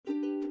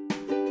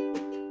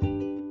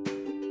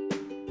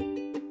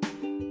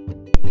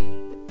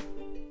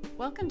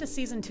Welcome to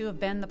Season 2 of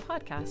Ben, the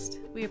podcast.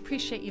 We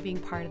appreciate you being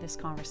part of this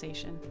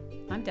conversation.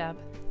 I'm Deb.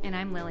 And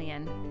I'm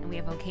Lillian, and we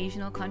have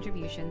occasional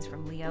contributions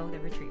from Leo the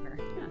Retriever.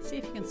 Yeah, see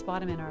if you can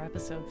spot him in our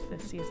episodes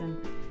this season.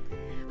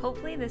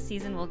 Hopefully this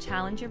season will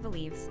challenge your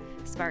beliefs,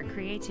 spark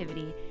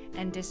creativity,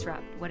 and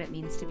disrupt what it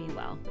means to be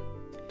well.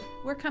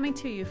 We're coming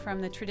to you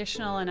from the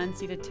traditional and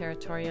unceded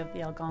territory of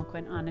the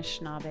Algonquin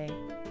Anishinaabe.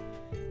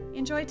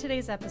 Enjoy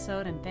today's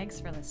episode, and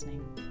thanks for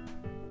listening.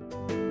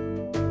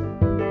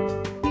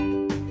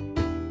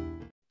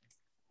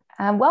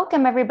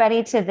 Welcome,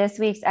 everybody, to this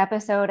week's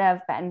episode of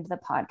Ben, the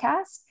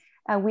podcast.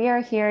 We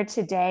are here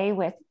today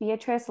with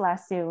Biatris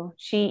Lasu.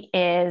 She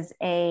is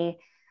a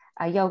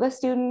yoga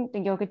student, a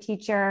yoga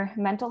teacher,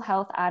 mental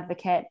health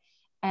advocate,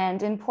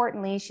 and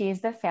importantly,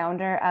 she's the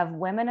founder of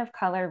Women of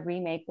Color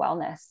Remake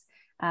Wellness,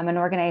 an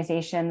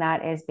organization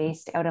that is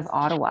based out of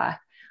Ottawa.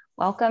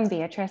 Welcome,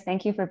 Biatris.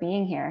 Thank you for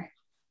being here.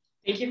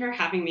 Thank you for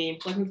having me.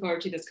 Looking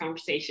forward to this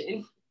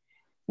conversation.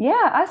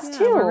 Yeah, us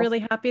too. We're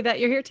really happy that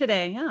you're here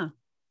today. Yeah.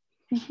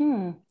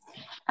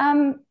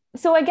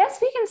 So I guess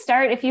we can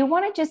start if you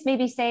want to just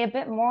maybe say a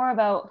bit more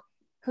about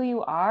who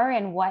you are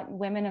and what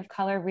Women of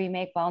Color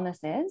Remake Wellness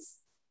is.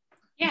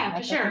 Yeah,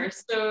 for sure.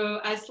 So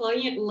as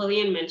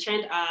Lillian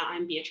mentioned,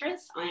 I'm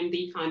Biatris. I'm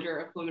the founder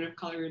of Women of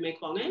Color Remake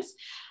Wellness.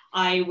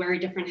 I wear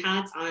different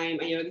hats. I'm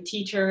a yoga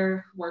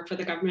teacher, work for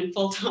the government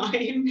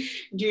full-time,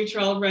 do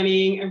trail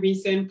running, a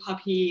recent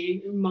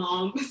puppy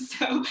mom,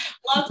 so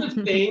lots of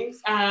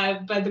things.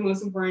 But the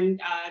most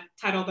important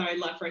title that I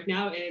love right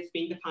now is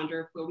being the founder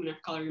of Women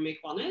of Color Remake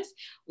Wellness.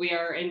 We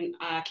are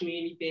a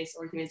community-based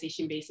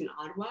organization based in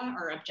Ottawa.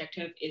 Our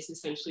objective is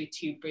essentially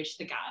to bridge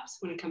the gaps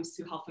when it comes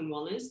to health and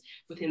wellness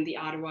within the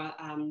Ottawa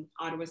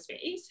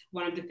space.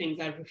 One of the things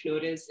that we've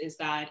noticed is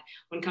that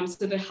when it comes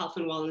to the health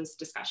and wellness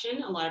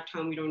discussion, a lot of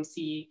time we don't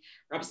see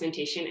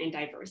representation and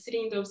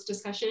diversity in those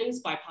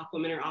discussions. BIPOC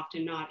women are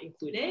often not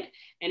included.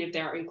 And if they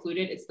are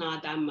included, it's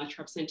not that much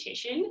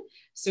representation.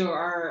 So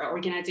our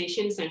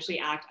organization essentially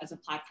acts as a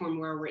platform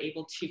where we're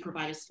able to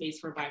provide a space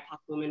for BIPOC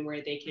women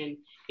where they can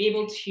be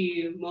able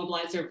to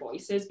mobilize their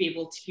voices, be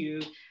able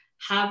to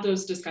have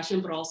those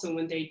discussions, but also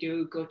when they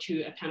do go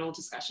to a panel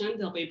discussion,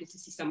 they'll be able to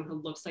see someone who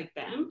looks like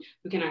them,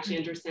 who can actually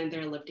understand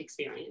their lived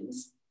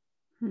experience.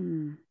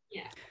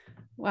 Yeah.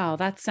 Wow,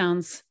 that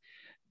sounds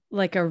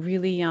like a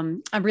really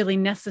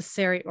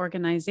necessary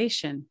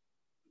organization.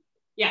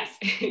 Yes,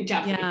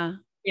 definitely.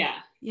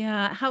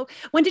 Yeah.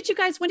 When did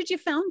you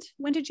found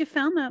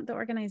the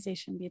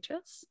organization,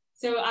 Beatrice?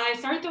 So I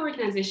started the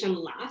organization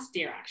last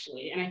year,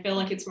 actually. And I feel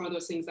like it's one of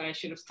those things that I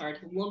should have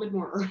started a little bit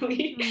more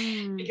early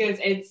because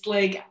it's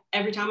like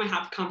every time I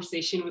have a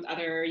conversation with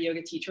other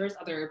yoga teachers,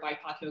 other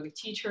BIPOC yoga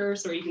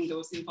teachers, or even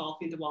those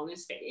involved in the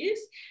wellness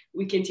space,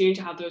 we continue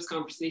to have those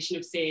conversations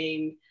of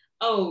saying,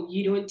 oh,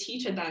 you don't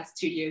teach at that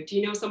studio. Do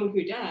you know someone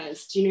who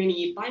does? Do you know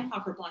any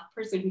BIPOC or Black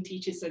person who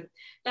teaches at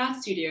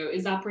that studio?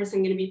 Is that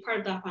person going to be part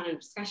of that panel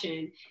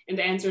discussion? And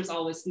the answer is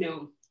always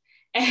no.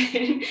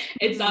 And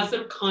it's that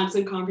sort of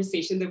constant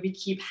conversation that we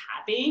keep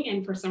having.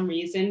 And for some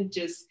reason,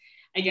 just,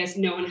 I guess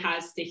no one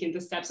has taken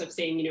the steps of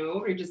saying,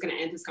 we're just going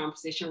to end this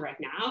conversation right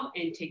now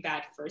and take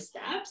that first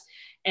steps.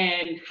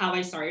 And how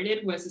I started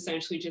it was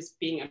essentially just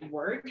being at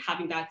work,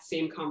 having that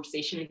same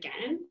conversation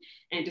again,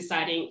 and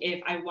deciding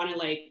if I want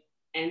to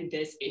end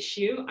this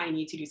issue, I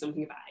need to do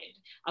something about it.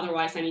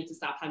 Otherwise, I need to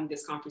stop having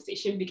this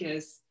conversation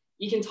because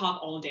you can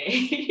talk all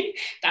day.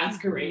 That's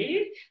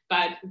great,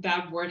 but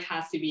that word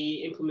has to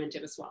be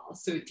implemented as well.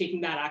 So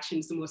taking that action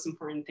is the most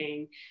important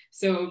thing.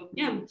 So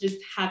yeah, just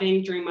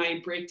having during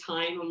my break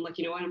time, I'm like,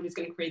 you know what, I'm just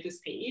gonna create this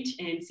page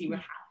and see what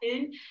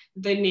happened.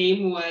 The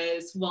name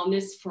was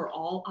Wellness for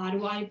All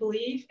Ottawa, I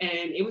believe.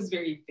 And it was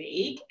very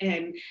vague.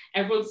 And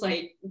everyone's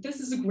like, this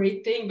is a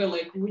great thing, but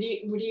what do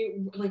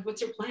you like,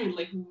 what's your plan?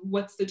 Like,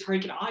 what's the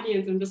target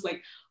audience? I'm just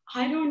like,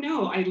 I don't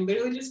know. I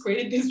literally just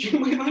created this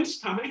during my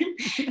lunchtime.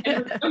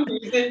 And for some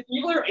reason,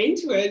 people are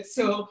into it.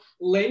 So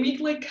let me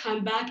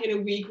come back in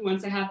a week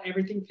once I have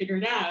everything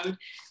figured out.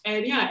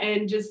 And yeah,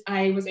 and just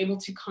I was able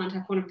to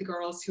contact one of the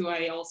girls who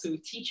I also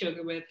teach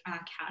yoga with,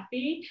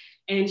 Kathy.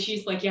 And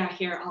she's like, yeah,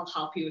 here, I'll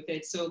help you with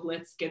it. So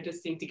let's get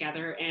this thing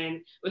together.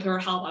 And with her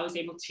help, I was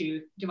able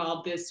to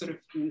develop this sort of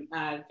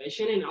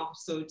vision and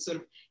also sort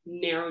of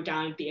narrow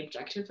down the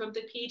objective of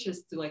the page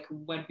as to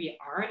what we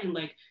are and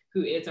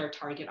who is our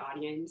target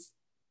audience.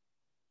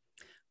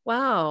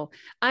 Wow.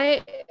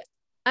 I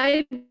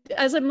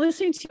as I'm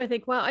listening to you, I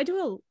think, wow, I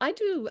do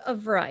a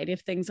variety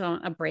of things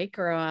on a break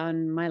or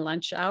on my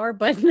lunch hour,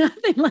 but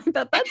nothing like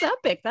that. That's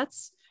epic.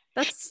 That's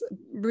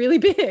really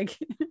big.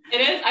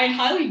 It is. I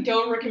highly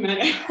don't recommend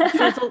it.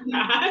 It's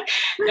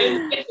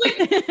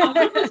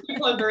sometimes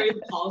people are very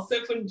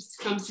impulsive when it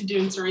comes to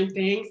doing certain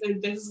things.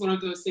 And this is one of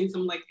those things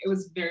I'm like, it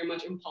was very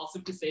much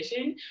impulsive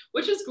decision,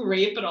 which is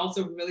great, but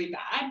also really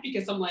bad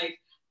because I'm like,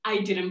 I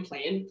didn't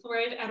plan for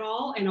it at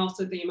all. And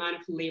also the amount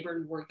of labor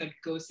and work that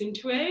goes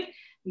into it.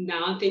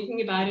 Now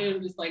thinking about it,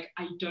 I'm just like,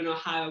 I don't know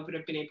how I would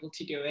have been able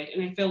to do it.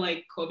 And I feel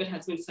like COVID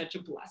has been such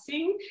a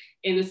blessing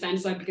in the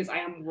sense because I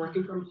am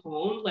working from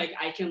home,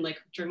 I can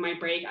during my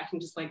break, I can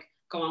just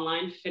go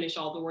online, finish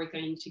all the work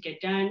I need to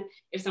get done.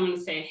 If someone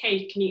say,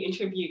 hey, can you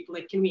interview,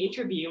 like, can we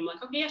interview? I'm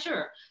like, okay, yeah,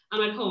 sure.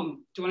 I'm at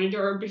home. Do you want to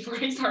do it before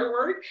I start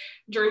work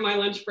during my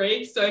lunch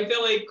break? So I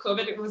feel like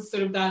COVID, it was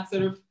sort of that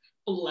sort of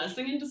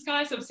blessing in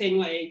disguise of saying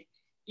like,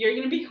 you're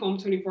going to be home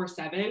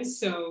 24/7.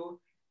 So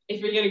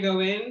if you're going to go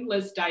in,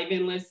 let's dive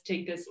in, let's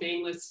take this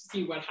thing, let's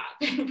see what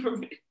happens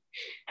from it.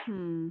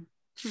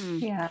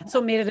 Yeah. So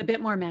it made it a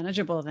bit more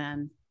manageable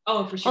then.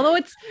 Oh, for sure. Although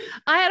it's,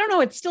 I don't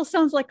know, it still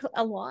sounds like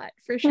a lot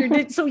for sure.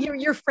 So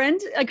your friend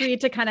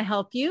agreed to kind of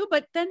help you,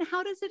 but then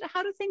how do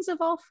things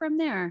evolve from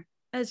there?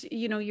 As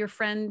you know, your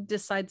friend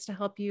decides to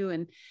help you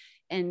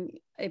and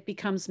it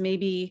becomes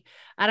maybe,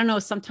 I don't know,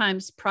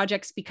 sometimes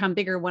projects become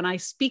bigger when I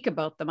speak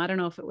about them. I don't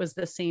know if it was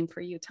the same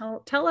for you.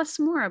 Tell us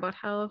more about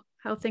how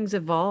things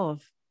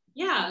evolve.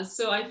 Yeah,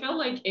 so I felt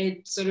like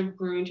it sort of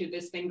grew into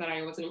this thing that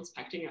I wasn't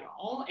expecting at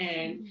all.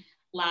 And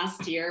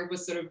last year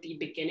was sort of the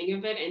beginning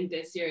of it. And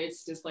this year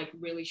it's just like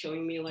really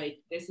showing me like,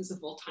 this is a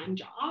full-time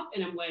job.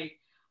 And I'm like,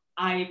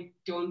 I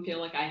don't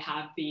feel like I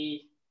have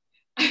the,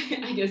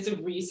 I guess, the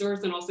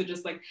resource and also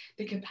just like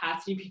the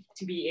capacity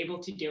to be able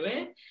to do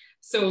it.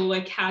 So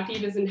like Kathy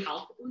doesn't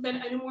help with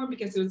that anymore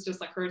because it was just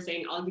like her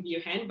saying, I'll give you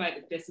a hand,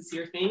 but this is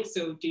your thing.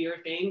 So do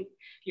your thing.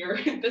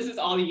 This is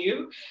all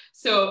you.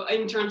 So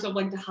in terms of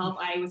like the help,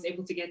 I was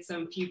able to get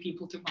some few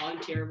people to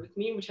volunteer with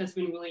me, which has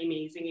been really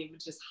amazing. It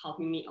was just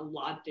helping me a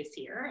lot this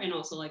year and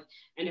also like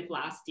end of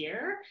last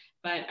year.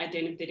 But at the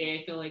end of the day,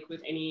 I feel like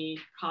with any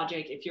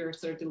project, if you're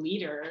sort of the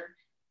leader,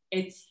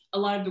 it's a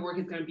lot of the work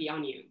is going to be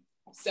on you.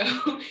 So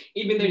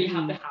even though you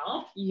have the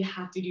help, you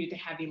have to do the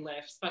heavy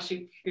lift, especially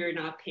if you're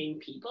not paying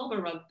people,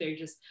 but rather they're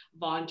just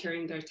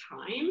volunteering their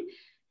time.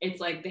 It's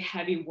like the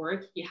heavy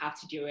work, you have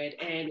to do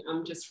it. And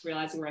I'm just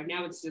realizing right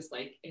now, it's just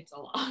like, it's a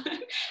lot.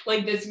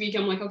 Like this week,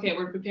 I'm like, okay,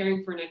 we're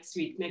preparing for next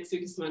week. Next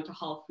week is mental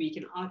health week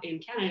in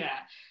Canada.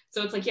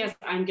 So it's like, yes,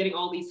 I'm getting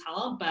all these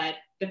help, but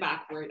the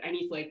backward, I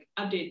need to like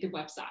update the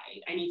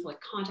website. I need to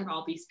like contact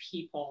all these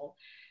people.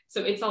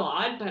 So it's a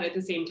lot, but at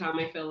the same time,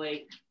 I feel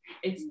like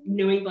it's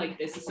knowing like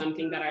this is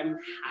something that I'm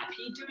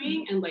happy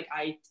doing. And like,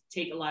 I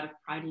take a lot of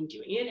pride in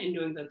doing it and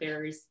knowing that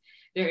there is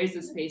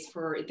a need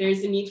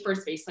for a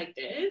space like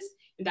this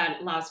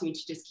that allows me to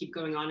just keep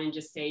going on and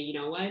just say, you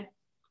know what,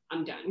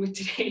 I'm done with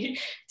today.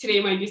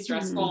 Today might be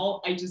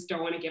stressful. I just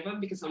don't want to give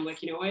up because I'm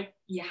like, you know what,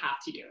 you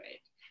have to do it.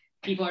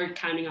 People are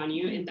counting on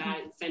you, and that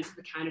sense of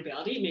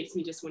accountability makes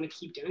me just want to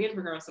keep doing it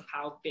regardless of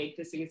how big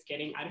this thing is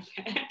getting out of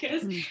hand.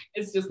 Because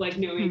it's just like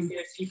knowing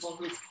there's people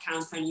who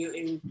count on you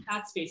and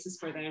that space is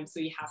for them. So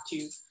you have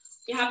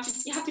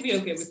to be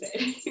okay with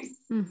it.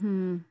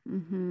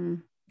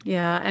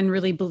 Yeah, and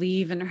really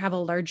believe and have a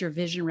larger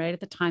vision, right? At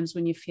the times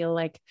when you feel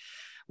like,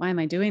 why am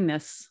I doing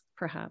this?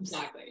 Perhaps.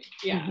 Exactly.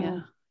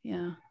 Yeah.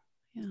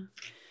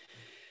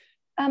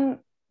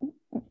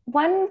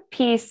 One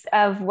piece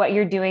of what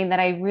you're doing that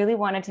I really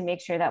wanted to make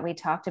sure that we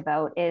talked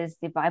about is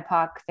the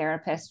BIPOC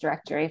therapist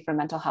directory for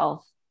mental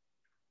health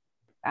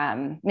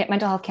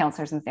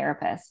counselors and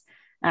therapists.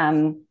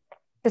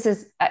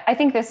 I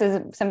think this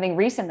is something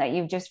recent that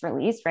you've just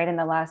released, right, in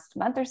the last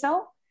month or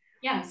so.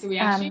 Yeah, so we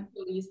actually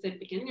released it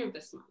beginning of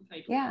this month,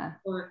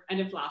 or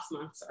end of last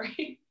month,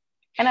 sorry.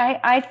 And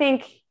I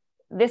think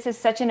this is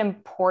such an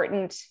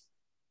important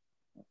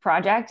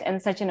project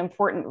and such an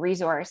important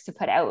resource to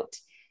put out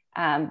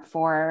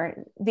for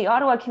the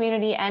Ottawa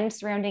community and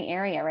surrounding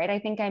area, right? I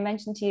think I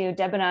mentioned to you,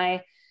 Deb and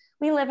I,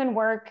 we live and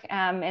work in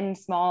a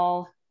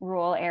small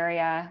rural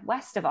area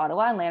west of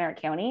Ottawa in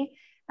Lanark County.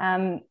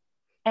 And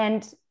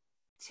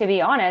to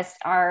be honest,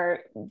 our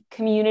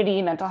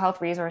community mental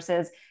health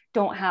resources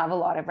don't have a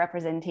lot of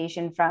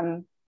representation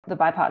from the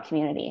BIPOC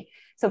community.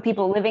 So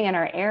people living in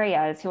our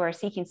areas who are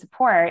seeking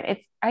support,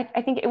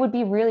 I think it would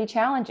be really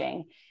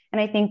challenging.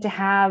 And I think to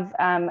have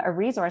a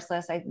resource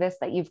list like this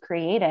that you've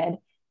created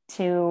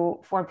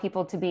for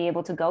people to be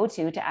able to go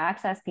to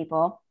access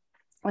people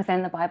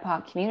within the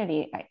BIPOC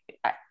community,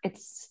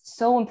 it's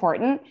so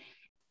important.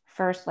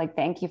 First, like,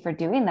 thank you for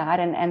doing that.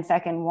 And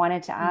second,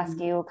 wanted to ask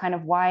you kind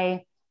of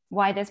why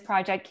this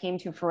project came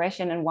to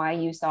fruition and why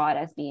you saw it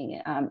as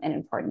being an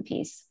important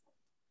piece.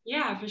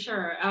 Yeah, for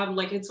sure.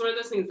 Like, it's one of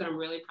those things that I'm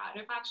really proud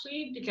of,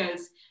 actually,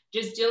 because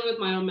just dealing with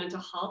my own mental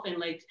health and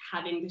like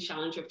having the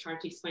challenge of trying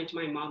to explain to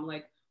my mom,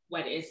 like,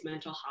 what is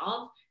mental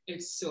health?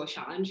 It's so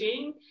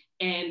challenging.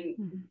 And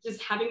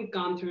just having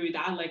gone through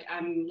that, like,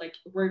 I'm like,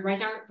 we're right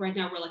now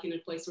we're like in a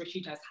place where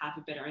she does have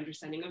a better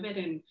understanding of it,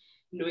 and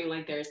knowing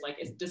like there's like,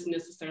 it doesn't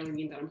necessarily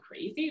mean that I'm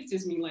crazy. It's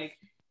just mean like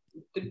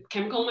the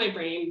chemical in my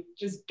brain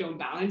just don't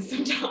balance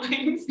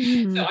sometimes.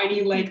 So I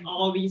need like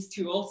all these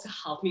tools to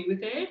help me with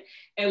it.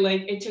 And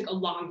like, it took a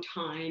long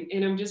time.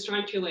 And I'm just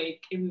trying to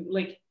like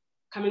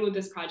coming with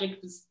this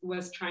project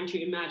was trying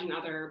to imagine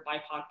other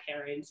BIPOC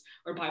parents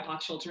or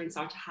BIPOC children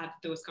start to have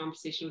those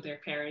conversations with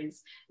their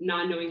parents,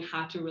 not knowing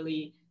how to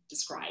really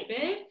describe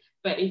it.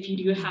 But if you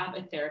do have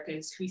a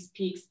therapist who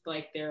speaks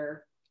like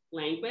their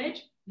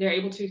language, they're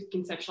able to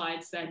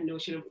conceptualize that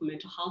notion of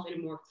mental health in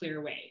a more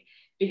clear way.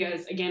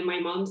 Because again, my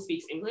mom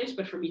speaks English,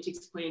 but for me to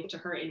explain to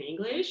her in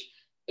English,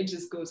 it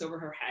just goes over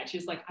her head.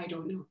 She's like, I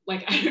don't know.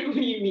 Like, I don't know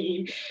what you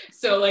mean.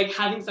 So like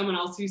having someone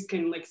else who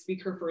can like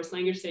speak her first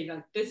language, say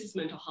like, this is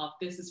mental health,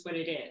 this is what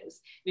it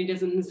is. And it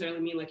doesn't necessarily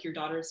mean like your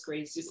daughter is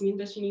great. It just means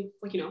that she needs,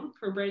 like, you know,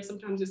 her brain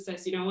sometimes just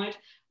says, you know what,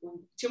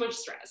 too much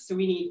stress. So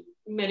we need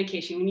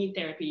medication, we need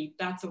therapy.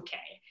 That's okay.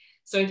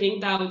 So I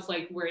think that was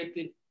like where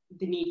the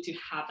need to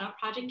have that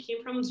project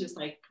came from, was just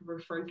like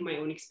referring to my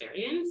own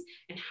experience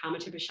and how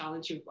much of a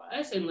challenge it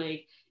was. And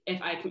like,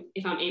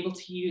 if I'm able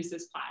to use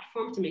this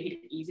platform to make it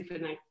easy for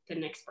the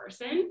next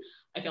person,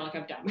 I feel like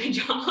I've done my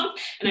job.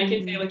 And I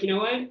can say like, you know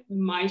what,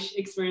 my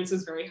experience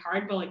was very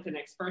hard, but like the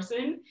next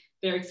person,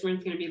 their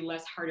experience is going to be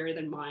less harder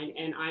than mine.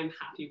 And I'm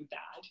happy with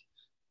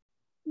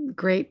that.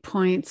 Great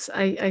points.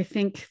 I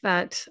think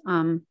that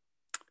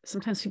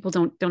sometimes people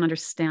don't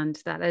understand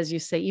that, as you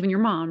say, even your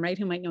mom, right,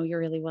 who might know you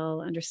really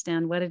well,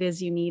 understand what it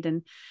is you need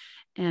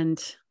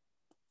and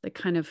the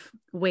kind of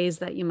ways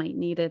that you might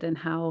need it, and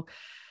how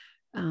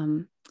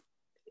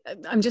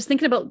I'm just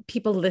thinking about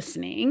people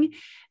listening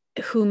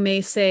who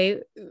may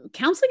say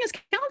counseling is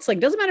counseling.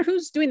 Doesn't matter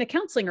who's doing the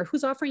counseling or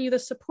who's offering you the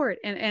support.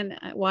 And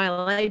while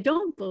I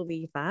don't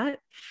believe that,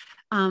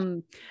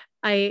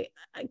 I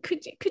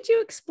could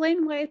you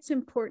explain why it's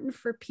important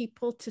for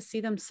people to see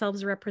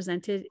themselves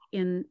represented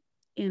in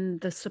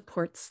the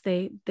supports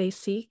they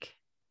seek?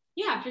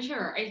 Yeah, for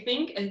sure. I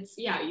think it's,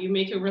 yeah, you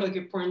make a really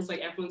good point. It's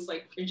like everyone's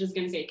like, you're just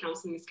going to say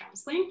counseling is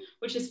counseling,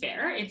 which is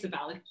fair. It's a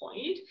valid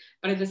point.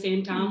 But at the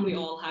same time, we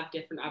all have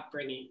different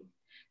upbringing.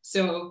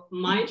 So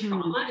my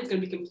trauma is going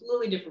to be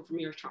completely different from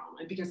your trauma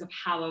because of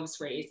how I was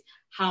raised,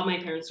 how my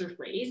parents were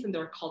raised, and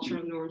their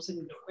cultural norms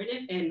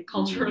and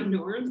cultural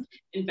norms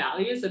and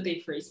values that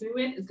they've raised me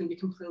with is going to be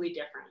completely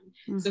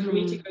different. So for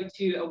me to go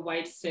to a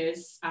white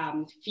cis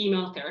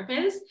female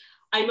therapist,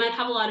 I might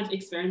have a lot of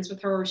experience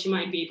with her, or she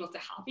might be able to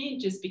help me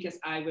just because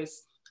I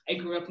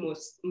grew up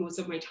most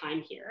of my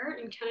time here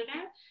in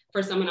Canada.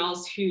 For someone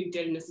else who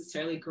didn't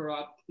necessarily grow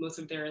up most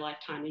of their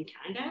lifetime in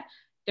Canada,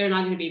 they're not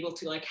going to be able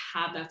to like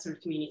have that sort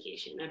of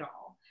communication at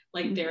all.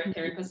 Like their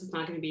therapist is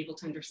not going to be able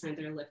to understand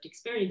their lived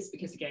experience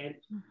because again,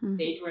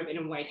 they grew up in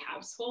a white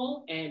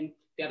household and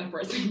the other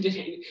person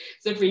didn't.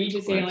 So for you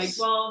to say like,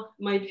 well,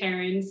 my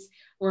parents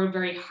were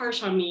very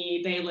harsh on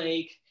me, they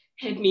like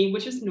hit me,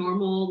 which is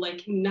normal,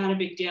 like not a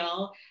big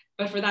deal.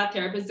 But for that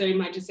therapist, they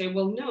might just say,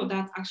 well, no,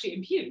 that's actually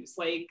abuse.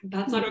 Like,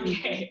 that's not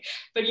okay.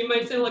 But you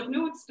might say like,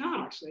 no, it's not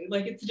actually,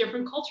 like, it's a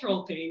different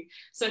cultural thing.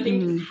 So I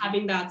think just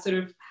having that sort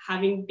of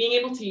being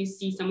able to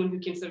see someone who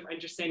can sort of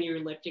understand your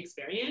lived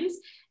experience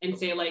and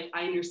say like,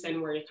 I understand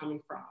where you're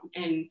coming from.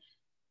 And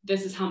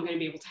this is how I'm going to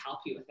be able to help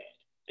you with it.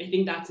 I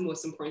think that's the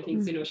most important thing,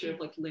 is the notion of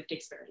like lived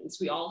experience.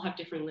 We all have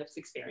different lived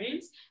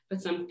experience,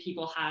 but some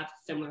people have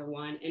similar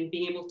one, and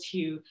being able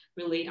to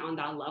relate on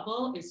that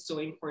level is so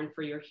important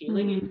for your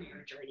healing and for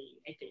your journey,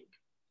 I think.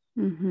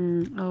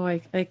 Oh,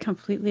 I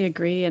completely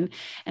agree. And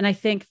I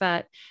think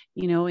that,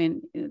 you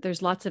know,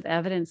 there's lots of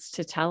evidence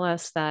to tell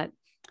us that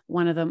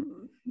one of the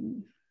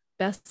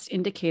best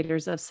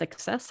indicators of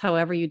success,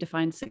 however you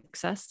define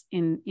success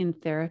in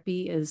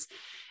therapy, is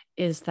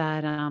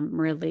that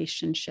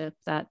relationship,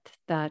 that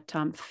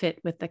fit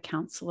with the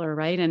counselor,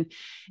 right?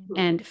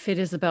 And fit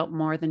is about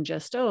more than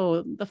just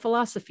the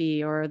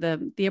philosophy or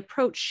the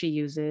approach she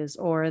uses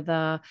or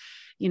the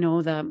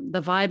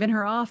vibe in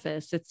her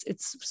office.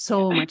 It's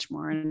so much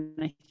more. And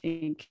I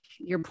think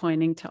you're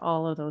pointing to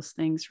all of those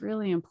things,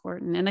 really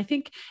important. And I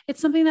think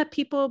it's something that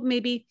people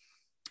maybe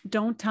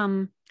don't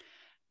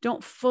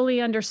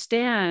fully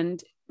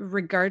understand.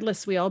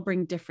 Regardless, we all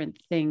bring different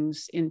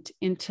things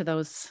into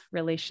those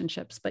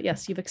relationships. But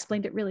yes, you've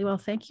explained it really well.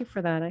 Thank you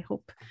for that. I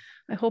hope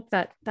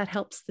that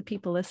helps the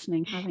people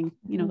listening. Having,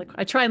 you know,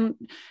 I try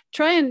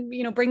and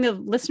you know, bring the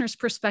listener's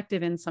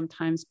perspective in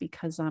sometimes,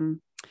 because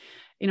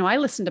you know, I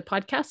listen to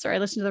podcasts or I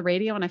listen to the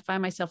radio and I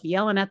find myself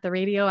yelling at the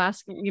radio,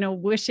 asking, you know,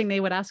 wishing they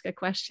would ask a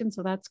question.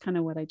 So that's kind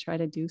of what I try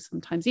to do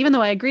sometimes, even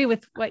though I agree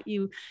with what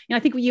you know,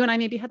 I think you and I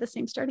maybe had the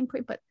same starting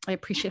point, but I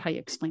appreciate how you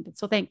explained it.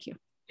 So thank you.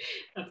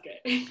 That's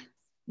good.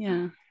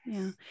 Yeah.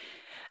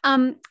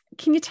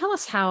 Can you tell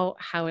us how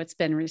it's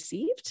been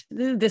received?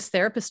 This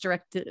therapist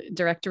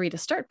directory to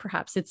start,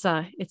 perhaps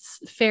it's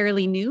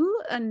fairly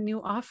new, a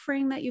new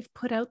offering that you've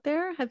put out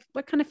there.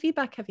 What kind of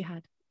feedback have you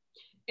had?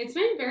 It's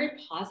been very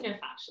positive,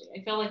 actually.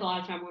 I feel like a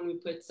lot of time when we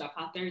put stuff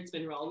out there, it's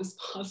been always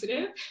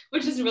positive,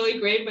 which is really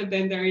great. But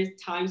then there are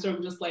times where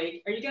I'm just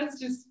like, are you guys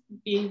just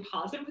being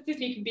positive with this?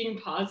 Being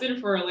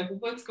positive, or like,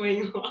 what's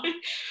going on?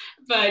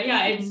 But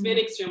yeah, it's been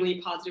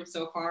extremely positive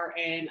so far.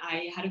 And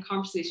I had a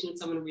conversation with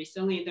someone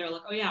recently, and they're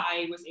like, oh yeah,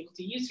 I was able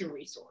to use your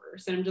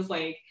resource. And I'm just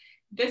like,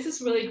 this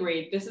is really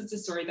great. This is the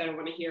story that I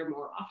want to hear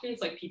more often.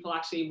 It's like people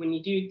actually, when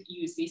you do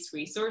use these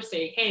resources,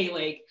 say, hey,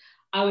 like,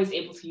 I was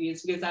able to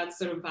use, because that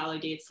sort of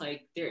validates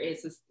like there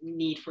is this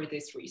need for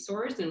this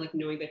resource, and like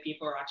knowing that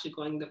people are actually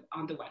going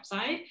on the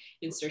website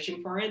and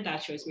searching for it,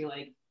 that shows me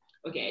like,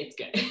 okay, it's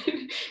good.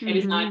 And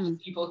it's not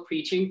just people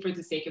preaching for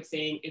the sake of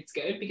saying it's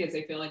good because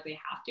they feel like they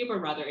have to, but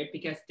rather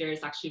because there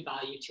is actually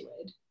value to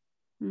it.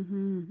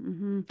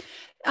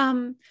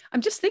 I'm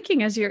just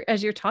thinking as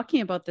you're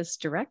talking about this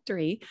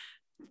directory,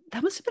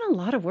 that must have been a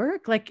lot of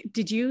work. Like,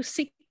 did you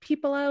seek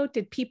people out?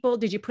 Did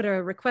you put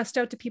a request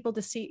out to people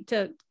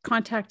to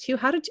contact you?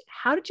 How did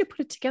you put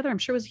it together? I'm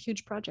sure it was a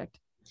huge project.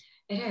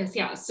 It is,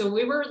 yeah. So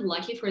we were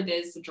lucky for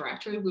this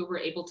directory. We were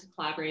able to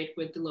collaborate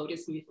with the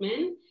Lotus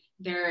Movement.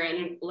 They're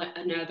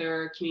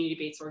another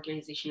community-based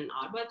organization in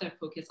Ottawa that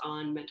focus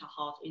on mental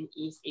health in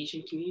East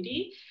Asian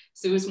community.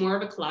 So it was more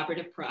of a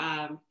collaborative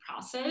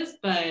process,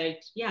 but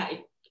yeah,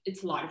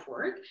 it's a lot of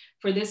work.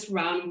 For this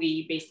round,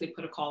 we basically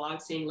put a call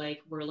out saying like,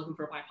 we're looking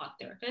for a BIPOC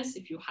therapist.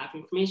 If you have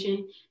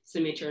information,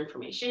 submit your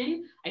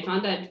information. I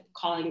found that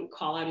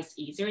call out is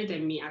easier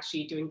than me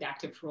actually doing the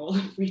active role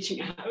of reaching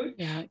out,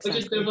 Yeah, exactly. which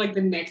is sort of like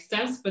the next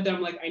steps. But then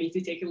I'm like, I need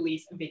to take at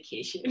least a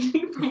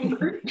vacation from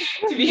work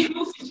to be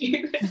able to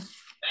do this.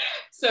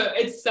 So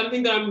it's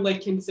something that I'm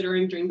like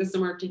considering during the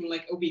summer, taking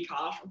like a week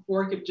off of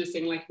work of just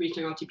saying like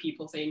reaching out to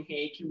people saying,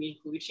 hey, can we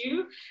include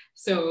you?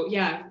 So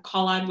yeah,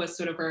 call out was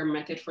sort of our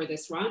method for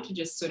this round to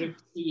just sort of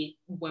see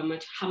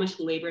how much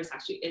labor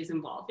actually is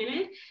involved in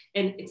it.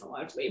 And it's a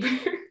lot of labor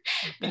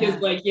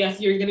because like, yes,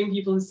 you're getting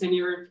people who send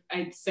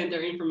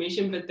their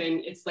information, but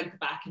then it's like the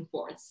back and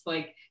forth. It's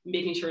like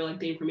making sure like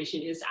the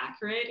information is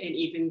accurate. And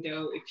even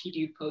though if you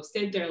do post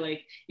it, they're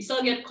like, you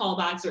still get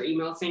callbacks or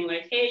emails saying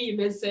like, hey, you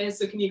missed this,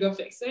 so can you go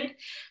fix it?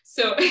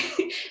 So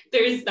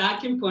there's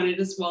that component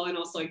as well. And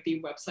also like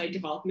the website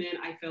development.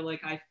 I feel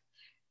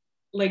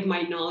like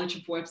my knowledge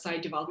of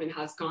website development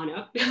has gone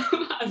up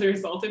as a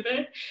result of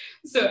it.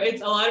 So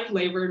it's a lot of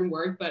labor and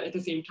work, but at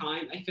the same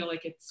time, I feel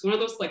like it's one of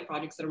those like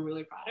projects that I'm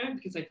really proud of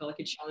because I feel like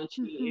it challenged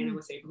me and I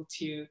was able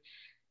to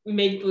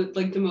make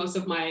like the most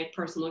of my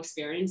personal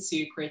experience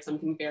to create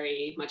something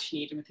very much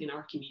needed within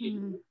our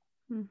community.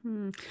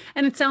 Mm-hmm.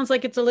 And it sounds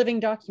like it's a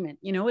living document.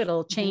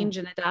 It'll change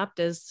and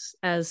adapt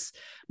as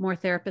more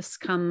therapists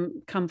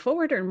come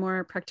forward or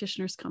more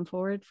practitioners come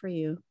forward for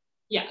you.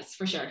 Yes,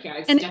 for sure. Yeah,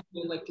 it's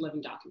definitely like a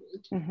living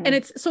document. Mm-hmm. And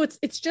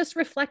it's just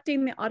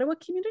reflecting the Ottawa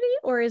community,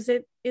 or is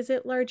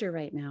it larger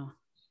right now?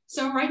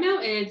 So right now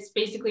it's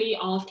basically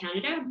all of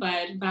Canada,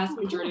 but vast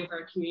majority of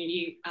our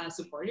community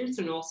supporters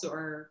and also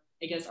our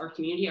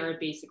community are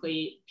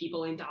basically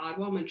people in the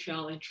Ottawa,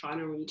 Montreal, and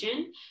Toronto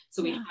region.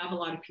 So we have a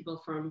lot of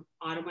people from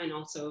Ottawa and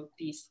also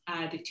the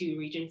two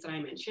regions that I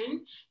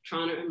mentioned,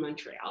 Toronto and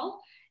Montreal.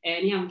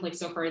 And yeah, like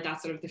so far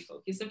that's sort of the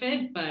focus of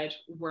it, but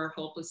we're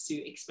hopeful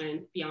to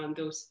expand beyond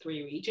those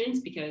three regions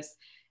because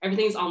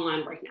everything's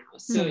online right now.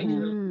 So if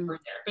you're looking for a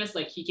therapist,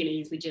 like you can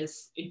easily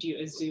just do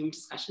a Zoom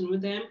discussion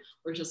with them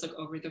or just like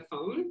over the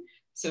phone.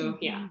 So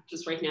yeah,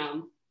 just right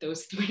now,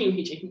 those three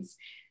regions.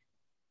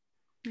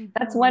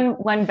 That's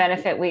one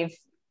benefit we've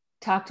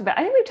talked about.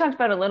 I think we've talked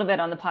about a little bit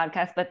on the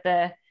podcast, but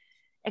the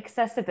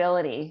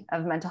accessibility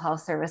of mental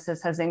health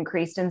services has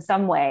increased in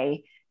some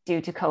way due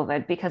to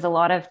COVID because a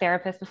lot of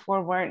therapists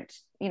before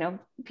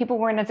people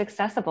weren't as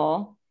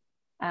accessible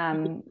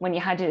when you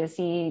had to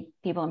see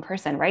people in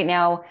person. Right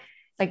now,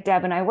 like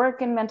Deb and I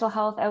work in mental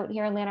health out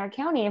here in Lanark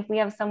County. If we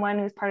have someone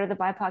who's part of the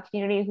BIPOC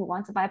community who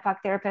wants a BIPOC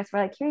therapist,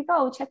 we're like, here you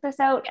go, check this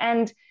out.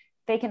 And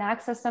they can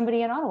access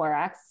somebody in Ottawa or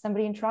access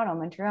somebody in Toronto,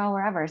 Montreal,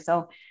 wherever.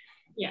 So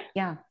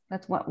yeah,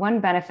 that's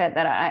one benefit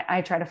that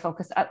I try to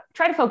focus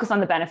on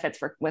the benefits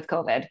with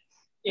COVID.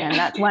 Yeah. And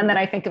that's one that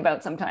I think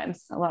about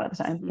sometimes, a lot of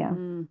the time. Yeah.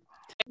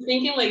 I'm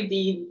thinking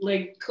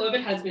like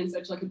COVID has been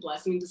such like a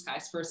blessing in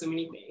disguise for so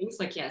many things.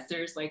 Like, yes,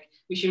 there's like,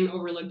 we shouldn't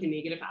overlook the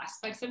negative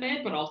aspects of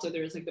it, but also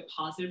there's like the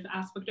positive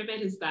aspect of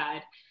it is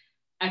that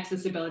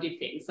accessibility of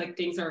things, like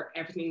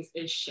everything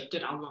is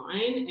shifted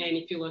online. And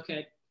if you look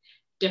at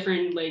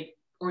different like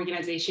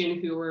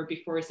organization who were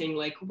before saying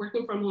like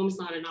working from home is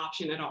not an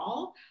option at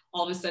all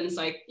of a sudden it's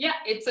like, yeah,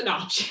 it's an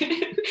option.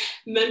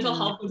 Mental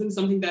health wasn't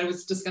something that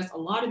was discussed a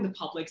lot in the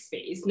public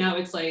space. Now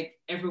it's like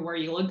everywhere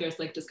you look there's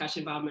like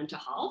discussion about mental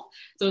health,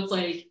 so it's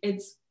like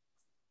it's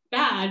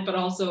bad, but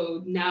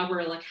also now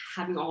we're like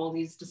having all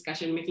these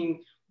discussions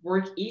making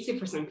work easy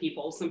for some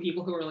people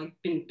who are like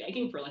been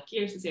begging for like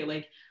years to say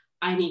like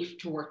I need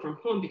to work from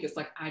home because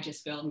like I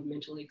just feel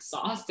mentally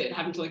exhausted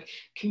having to like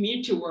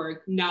commute to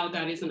work. Now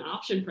that is an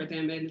option for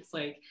them, and it's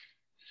like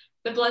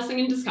the blessing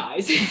in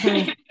disguise.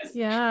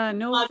 Yeah,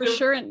 no, for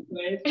sure. And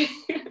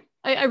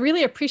I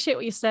really appreciate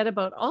what you said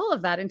about all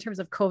of that in terms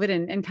of COVID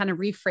and kind of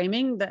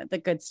reframing the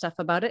good stuff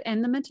about it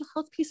and the mental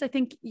health piece. I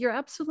think you're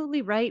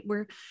absolutely right.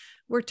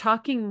 We're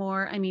talking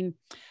more. I mean,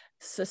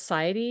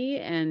 society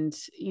and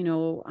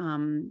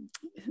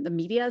the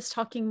media is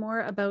talking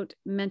more about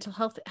mental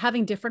health,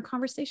 having different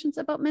conversations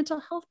about mental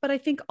health, but I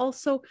think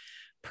also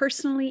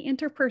personally,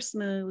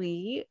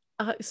 interpersonally,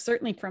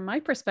 certainly from my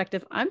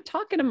perspective, I'm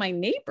talking to my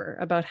neighbor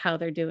about how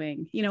they're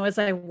doing, as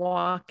I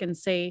walk and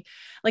say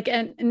like,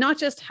 and not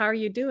just how are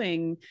you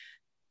doing,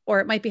 or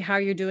it might be how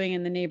you're doing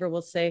and the neighbor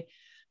will say,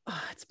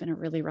 oh, it's been a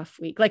really rough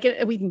week. Like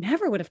we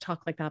never would have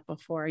talked like that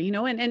before,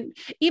 and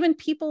even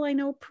people I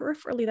know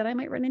peripherally that I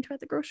might run into at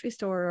the grocery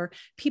store, or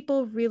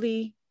people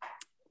really,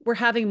 we're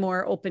having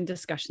more open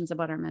discussions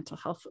about our mental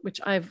health,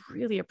 which I've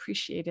really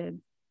appreciated.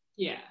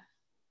 Yeah.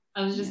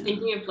 I was just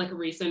thinking of like a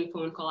recent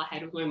phone call I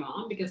had with my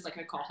mom because like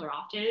I call her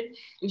often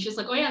and she's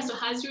like, oh yeah, so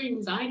how's your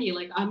anxiety?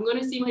 Like, I'm going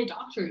to see my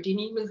doctor. Do you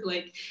need me to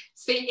like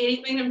say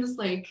anything? I'm just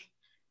like,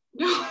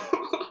 no.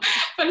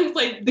 But it's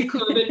like the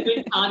COVID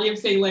mentality of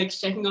saying like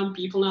checking on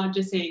people, not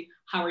just saying,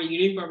 how are you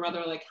doing, but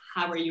rather like,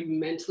 how are you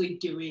mentally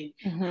doing?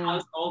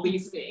 How's all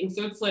these things?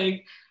 So it's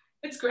like,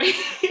 it's great.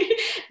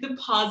 The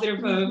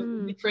positive of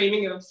the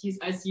framing of,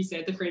 as you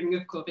said, the framing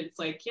of COVID, it's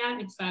like, yeah,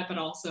 it's bad, but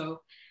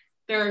also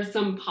there are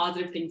some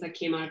positive things that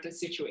came out of the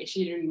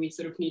situation and we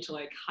sort of need to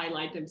like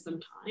highlight them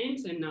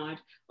sometimes and not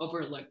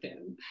overlook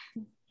them.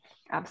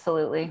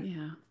 Absolutely.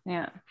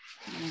 Yeah.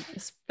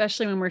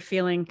 Especially when we're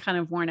feeling kind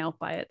of worn out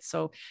by it.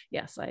 So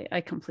yes,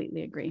 I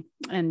completely agree.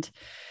 And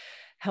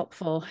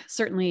helpful.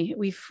 Certainly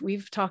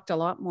we've talked a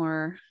lot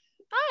more.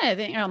 I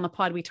think on the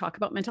pod we talk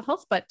about mental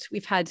health, but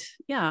we've had,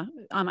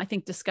 I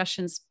think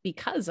discussions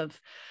because of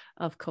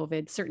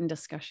COVID, certain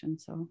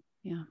discussions. So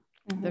yeah,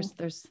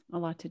 there's a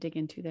lot to dig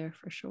into there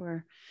for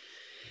sure.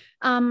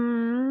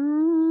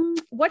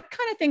 What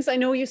kind of things, I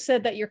know you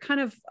said that you're kind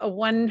of a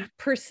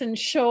one-person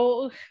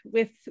show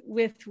with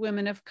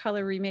Women of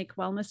Color Remake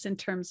Wellness in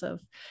terms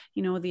of,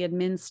 the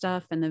admin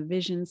stuff and the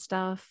vision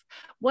stuff.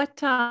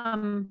 What,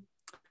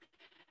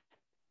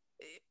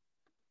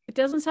 it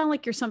doesn't sound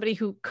like you're somebody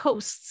who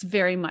coasts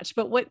very much,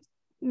 but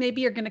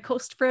maybe you're going to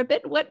coast for a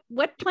bit.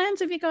 What plans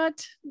have you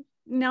got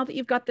now that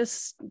you've got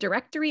this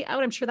directory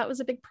out? I'm sure that was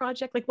a big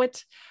project. Like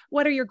what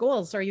are your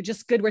goals? Or are you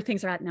just good where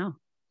things are at now?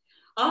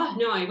 Oh,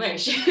 no, I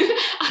wish.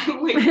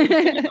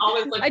 I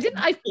always like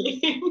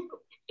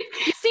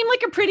You seem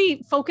like a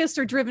pretty focused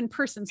or driven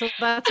person. So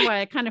that's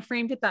why I kind of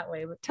framed it that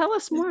way, but tell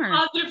us more.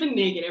 Positive and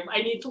negative.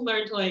 I need to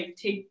learn to like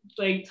take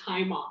like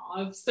time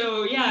off.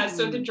 So yeah,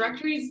 so the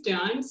directory is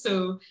done.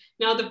 So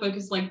now the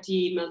focus is like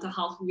the mental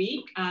health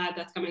week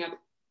that's coming up,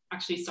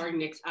 actually starting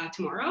next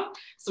tomorrow.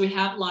 So we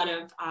have a lot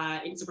of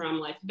Instagram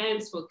live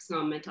events focusing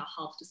on mental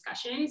health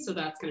discussions. So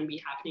that's going to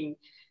be happening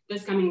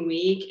this coming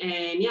week.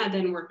 And yeah,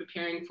 then we're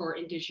preparing for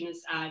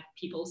Indigenous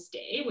Peoples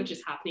Day, which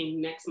is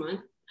happening next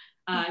month.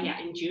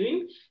 In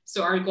June.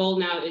 So our goal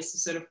now is to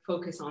sort of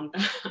focus on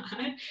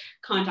that,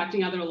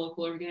 contacting other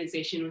local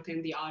organizations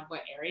within the Ottawa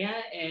area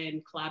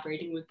and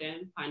collaborating with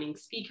them, finding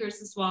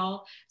speakers as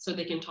well, so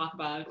they can talk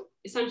about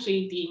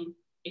essentially the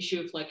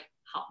issue of like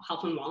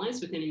health and wellness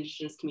within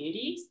Indigenous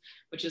communities,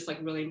 which is like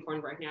really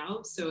important right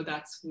now. So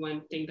that's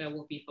one thing that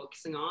we'll be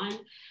focusing on.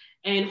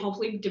 And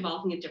hopefully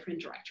developing a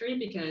different directory,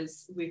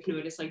 because we've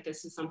noticed like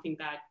this is something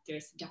that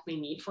there's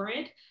definitely need for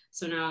it.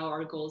 So now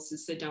our goal is to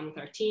sit down with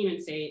our team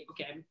and say,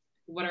 okay,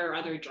 what are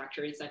other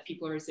directories that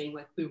people are saying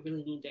like we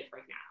really need it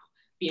right now,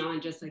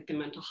 beyond just like the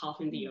mental health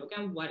and the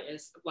yoga? What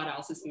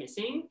else is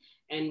missing,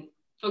 and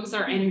focus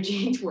our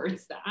energy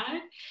towards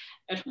that.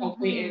 And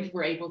hopefully if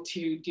we're able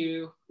to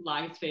do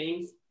live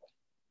things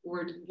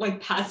or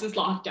like past this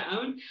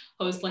lockdown,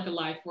 host like a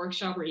live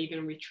workshop or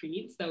even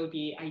retreats, that would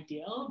be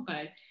ideal.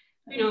 But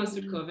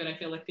with COVID, I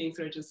feel like things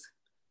are just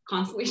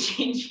constantly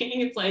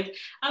changing. It's like,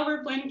 oh,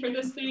 we're planning for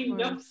this thing,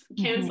 nope,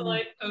 cancel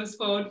it,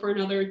 postpone for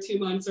another 2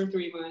 months or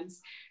 3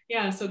 months.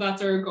 Yeah, so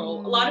that's our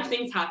goal. A lot of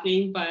things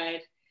happening,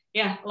 but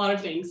yeah, a lot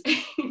of things.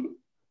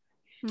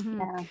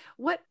 Yeah.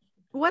 What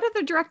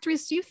other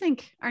directories do you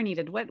think are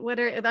needed? What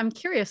are, I'm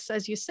curious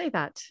as you say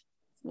that.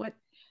 What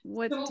do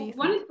you think?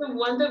 The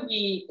one that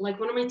we, like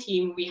one of my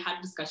team, we had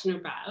a discussion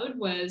about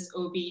was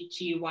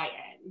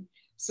OBGYN.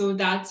 So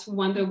that's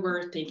one that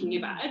we're thinking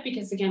about,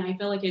 because again, I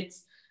feel like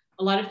it's,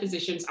 a lot of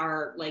physicians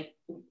are like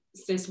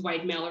cis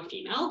white male or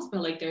females,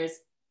 but like there's,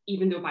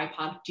 even though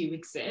BIPOC do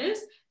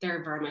exist,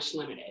 they're very much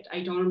limited.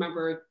 I don't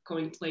remember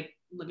going to like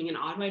living in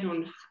Ottawa. I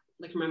don't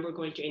like remember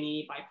going to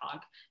any BIPOC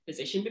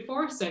physician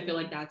before. So I feel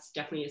like that's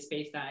definitely a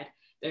space that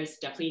there's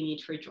definitely a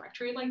need for a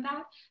directory like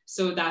that.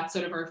 So that's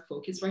sort of our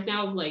focus right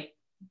now, like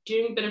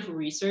doing a bit of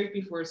research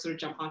before sort of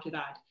jump onto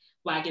that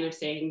wagon of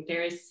saying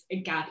there's a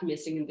gap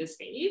missing in this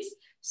space.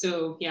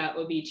 So yeah,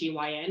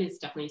 OBGYN is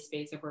definitely a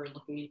space that we're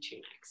looking into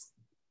next.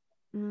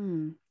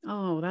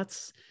 Oh,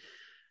 that's,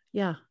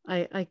 yeah,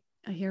 I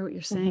hear what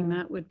you're saying.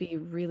 That would be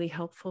really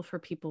helpful for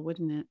people,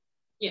 wouldn't it?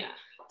 Yeah.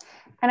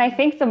 And I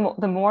think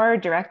the more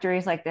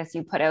directories like this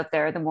you put out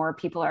there, the more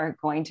people are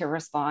going to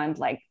respond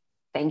like,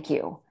 thank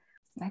you.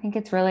 I think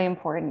it's really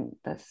important,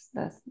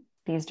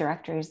 these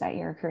directories that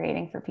you're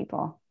creating for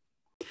people.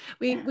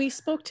 We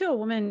spoke to a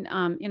woman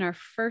in our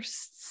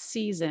first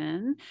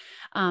season.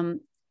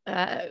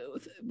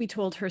 We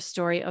told her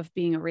story of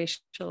being a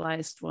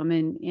racialized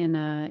woman in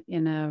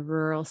a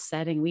rural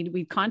setting.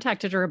 We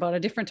contacted her about a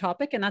different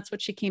topic, and that's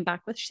what she came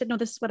back with. She said, no,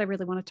 this is what I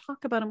really want to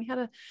talk about. And we had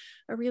a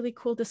really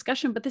cool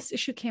discussion, but this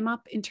issue came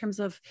up in terms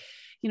of,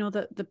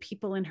 the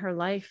people in her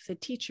life, the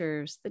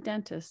teachers, the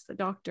dentists, the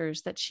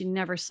doctors, that she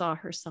never saw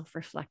herself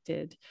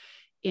reflected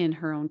in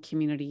her own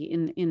community,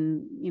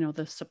 in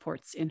the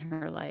supports in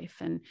her life,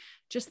 and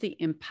just the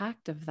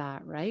impact of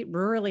that, right?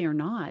 Rurally or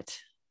not.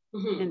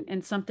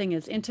 And something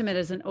as intimate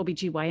as an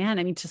OBGYN,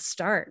 I mean, to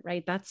start,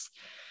 right?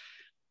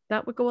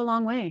 That would go a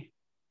long way.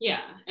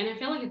 Yeah. And I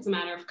feel like it's a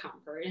matter of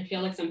comfort. I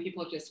feel like some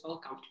people just feel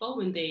comfortable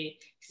when they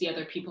see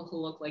other people who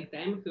look like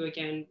them, who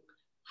again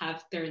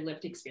have their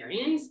lived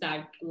experience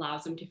that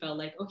allows them to feel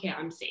like, okay,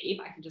 I'm safe.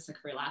 I can just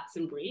like relax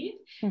and breathe.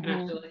 And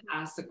I feel like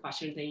ask the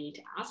questions they need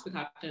to ask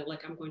without feeling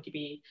like I'm going to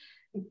be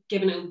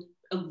given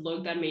a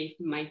look that might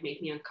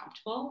make me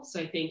uncomfortable. So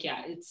I think,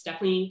 yeah, it's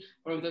definitely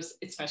one of those,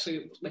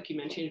 especially like you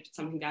mentioned, if it's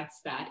something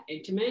that's that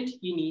intimate,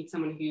 you need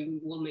someone who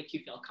will make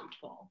you feel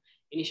comfortable.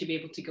 And you should be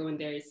able to go in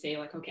there and say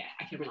like, okay,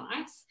 I can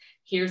relax.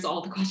 Here's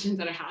all the questions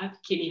that I have.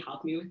 Can you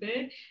help me with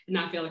it? And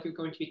not feel like you're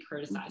going to be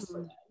criticized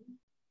for that.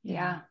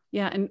 Yeah.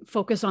 Yeah. And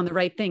focus on the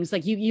right things.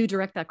 Like you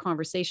direct that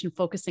conversation,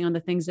 focusing on the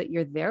things that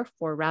you're there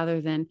for,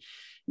 rather than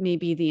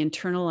maybe the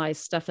internalized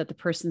stuff that the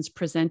person's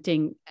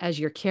presenting as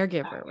your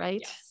caregiver.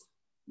 Right. Yes.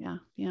 Yeah.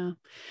 Yeah.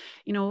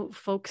 You know,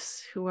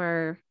 folks who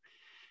are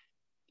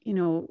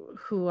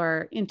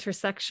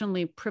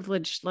intersectionally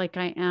privileged, like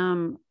I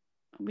am,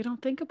 we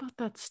don't think about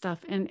that stuff.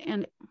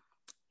 And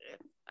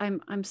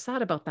I'm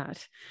sad about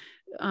that.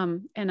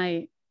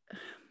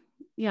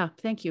 Yeah,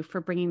 thank you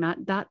for bringing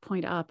that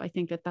point up. I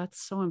think that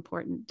that's so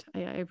important.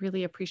 I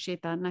really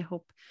appreciate that. And I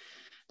hope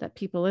that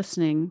people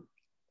listening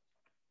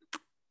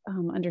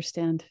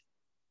understand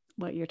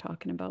what you're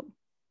talking about.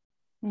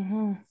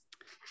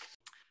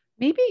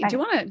 Maybe,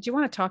 do you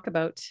want to talk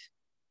about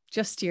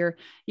just your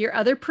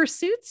other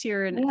pursuits?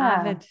 You're an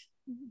avid,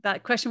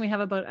 that question we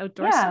have about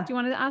outdoors. Do you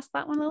want to ask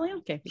that one, Lily?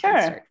 Okay.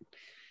 Sure.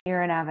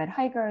 You're an avid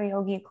hiker,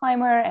 yogi,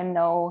 climber, and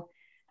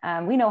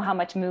we know how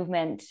much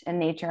movement in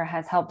nature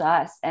has helped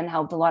us and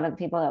helped a lot of the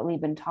people that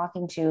we've been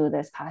talking to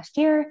this past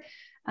year,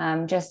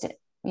 just,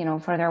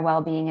 for their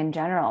well-being in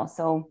general.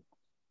 So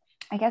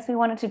I guess we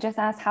wanted to just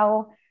ask,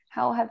 how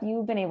have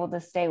you been able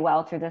to stay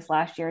well through this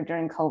last year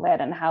during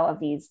COVID, and how have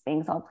these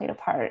things all played a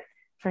part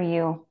for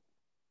you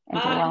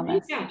and your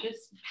wellness? I think,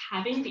 just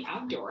having the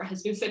outdoor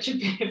has been such a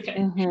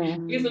benefit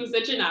because I'm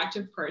such an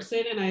active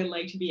person and I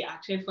like to be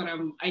active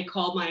when I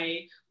call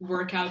my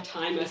workout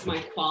time as my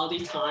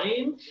quality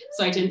time.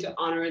 So I tend to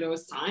honor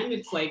those time.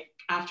 It's like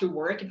after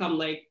work, if I'm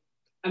like,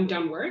 I'm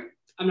done work,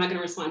 I'm not going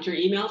to respond to your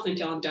emails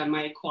until I'm done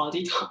my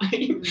quality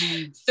time.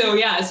 So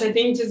I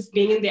think just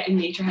being in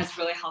nature has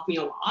really helped me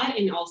a lot,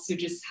 and also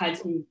just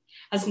has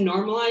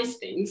normalized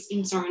things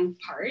in certain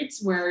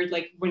parts where,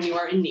 like, when you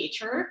are in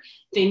nature,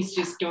 things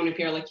just don't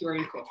appear like you are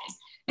in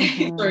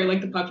COVID. Sorry,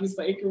 like the puppy's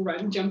like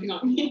jumping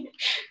on me.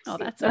 Oh,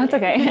 that's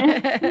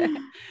okay.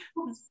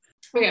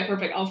 Okay,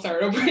 perfect. I'll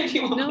start over if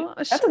you want. No,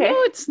 that's okay.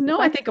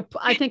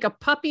 I think a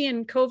puppy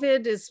and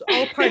COVID is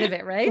all part of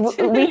it, right?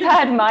 We've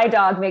had my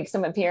dog make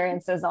some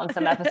appearances on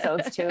some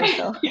episodes too,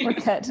 so we're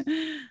good.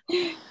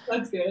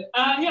 That's good.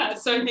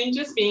 So I think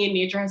just being in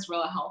nature has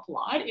really helped a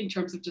lot in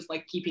terms of just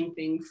like keeping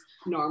things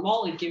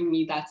normal and giving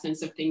me that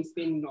sense of things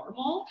being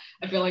normal.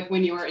 I feel like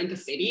when you are in the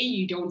city,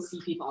 you don't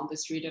see people on the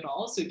street at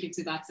all, so it gives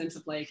you that sense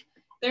of like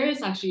there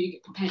is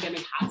actually a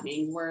pandemic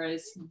happening.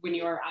 Whereas when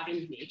you are out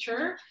in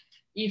nature,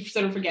 you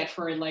sort of forget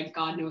for like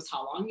God knows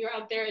how long you're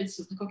out there. It's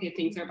just like, okay,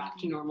 things are back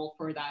to normal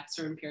for that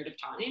certain period of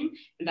time.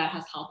 And that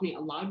has helped me a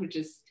lot, which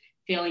is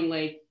feeling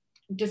like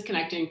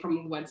disconnecting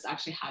from what's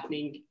actually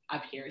happening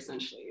up here,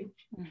 essentially.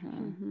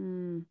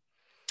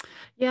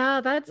 Yeah,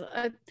 that's,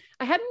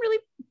 I hadn't really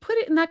put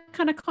it in that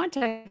kind of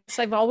context.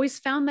 I've always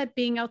found that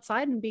being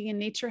outside and being in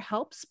nature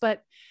helps,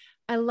 but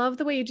I love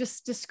the way you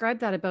just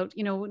described that about,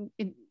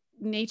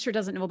 nature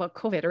doesn't know about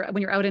COVID, or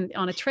when you're out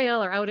on a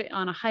trail or out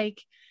on a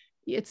hike,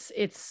 it's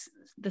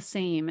the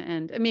same.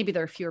 And maybe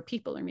there are fewer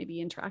people, or maybe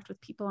you interact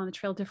with people on the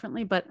trail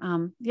differently, but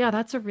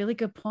that's a really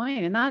good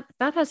point. And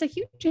that has a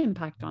huge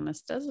impact on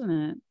us, doesn't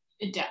it?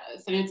 It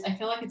does. And I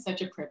feel like it's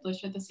such a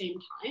privilege at the same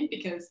time,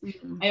 because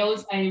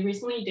I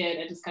recently did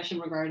a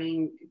discussion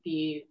regarding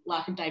the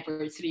lack of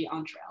diversity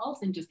on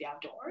trails and just the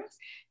outdoors.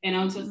 And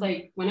I was just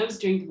like, when I was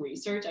doing the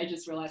research, I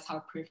just realized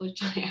how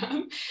privileged I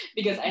am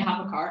because I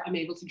have a car, I'm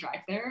able to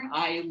drive there.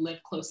 I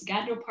live close to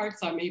Gatineau Park,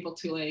 so I'm able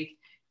to like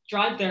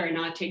drive there and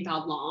not take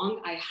that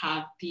long. I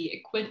have the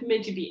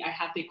equipment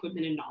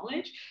and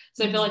knowledge.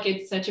 So I feel like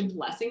it's such a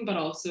blessing, but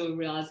also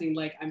realizing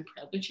like I'm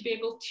privileged to be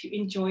able to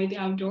enjoy the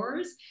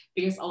outdoors,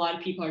 because a lot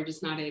of people are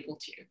just not able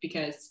to,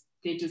 because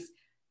they just,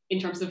 in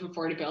terms of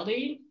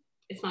affordability,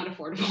 it's not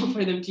affordable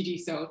for them to do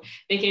so.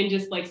 They can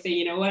just like say,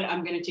 you know what,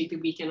 I'm going to take the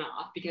weekend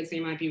off, because they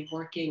might be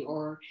working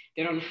or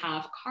they don't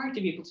have a car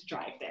to be able to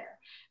drive there.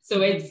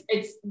 So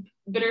it's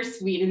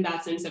bittersweet in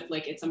that sense of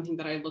like, it's something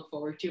that I look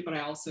forward to, but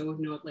I also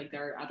know like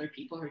there are other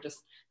people who are just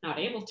not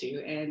able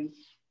to. And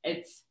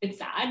it's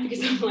sad,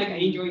 because I'm like, I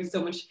enjoy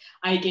so much,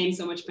 I gain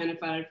so much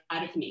benefit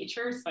out of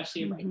nature,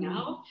 especially right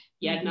now,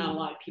 yet not a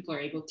lot of people are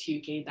able to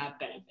gain that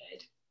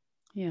benefit.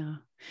 Yeah.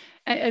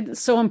 And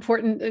it's so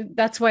important.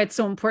 That's why it's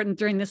so important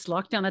during this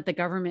lockdown that the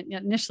government,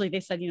 initially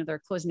they said, they're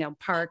closing down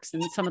parks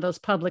and some of those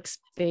public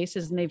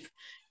spaces, and they've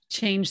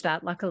changed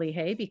that, luckily.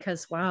 Hey,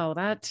 because wow,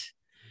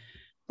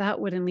 that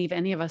wouldn't leave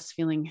any of us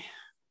feeling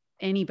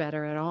any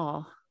better at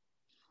all.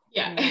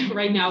 Yeah.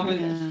 Right now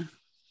with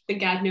the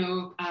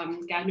Gatineau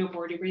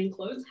border being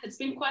closed has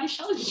been quite a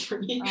challenge for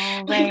me.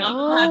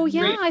 Oh,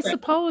 right. I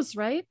suppose,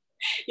 right?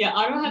 Yeah,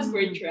 Ottawa has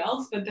great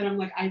trails, but then I'm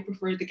like, I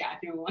prefer the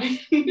Gatineau one.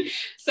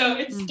 So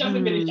it's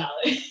definitely been a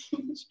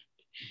challenge.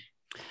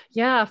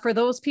 Yeah, for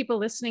those people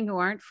listening who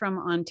aren't from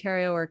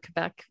Ontario or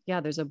Quebec,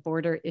 yeah, there's a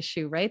border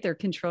issue, right? They're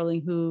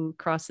controlling who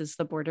crosses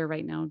the border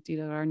right now due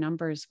to our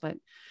numbers. But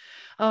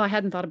oh, I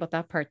hadn't thought about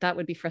that part. That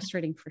would be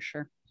frustrating for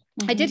sure.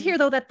 I did hear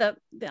though that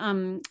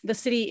the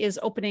city is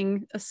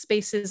opening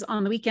spaces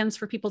on the weekends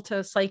for people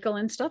to cycle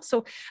and stuff.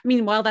 So I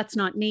mean, while that's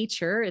not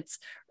nature, it's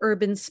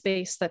urban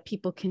space that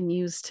people can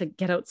use to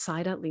get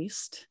outside at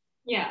least.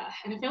 Yeah,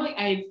 and I feel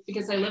like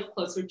because I live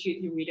closer to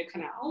the Rideau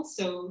Canal,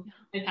 so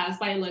I pass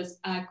by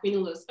Queen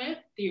Elizabeth,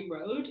 the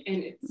road,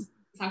 and it's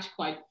actually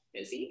quite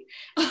busy.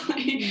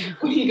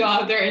 When you go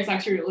out there, it's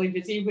actually really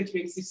busy, which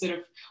makes you sort of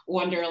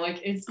wonder,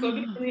 like, is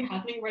COVID really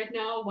happening right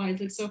now? Why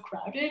is it so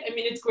crowded? I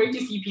mean, it's great to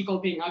see people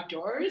being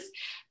outdoors,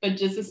 but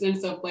just the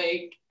sense of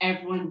like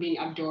everyone being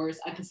outdoors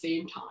at the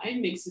same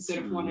time makes you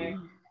sort of want to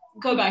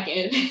go back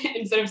in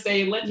instead of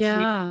saying, let's wait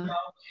until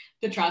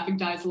the traffic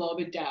dies a little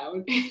bit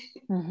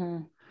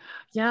down.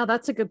 Yeah,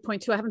 that's a good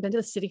point too. I haven't been to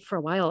the city for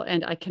a while,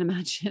 and I can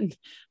imagine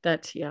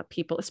that, yeah,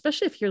 people,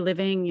 especially if you're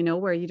living,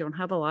 where you don't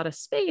have a lot of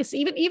space,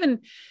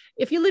 even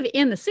if you live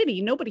in the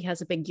city, nobody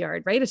has a big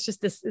yard, right? It's just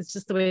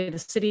the way the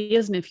city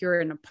is. And if you're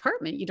in an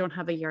apartment, you don't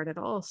have a yard at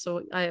all.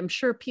 So I am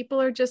sure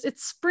people are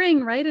it's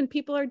spring, right? And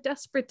people are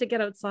desperate to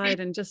get outside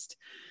and just,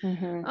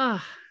 I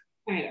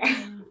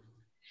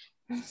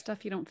know.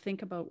 Stuff you don't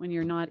think about when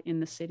you're not in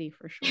the city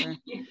for sure.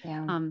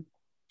 Yeah.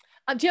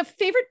 Do you have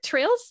favorite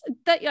trails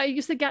that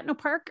you said Gatineau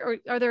Park, or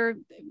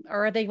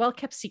are they well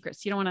kept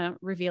secrets? You don't want to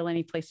reveal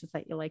any places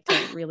that you like to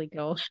really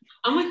go.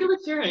 I'm like good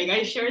with sharing.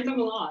 I share them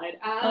a lot.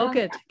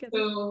 Good.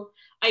 So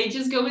I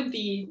just go with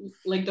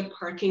the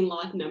parking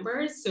lot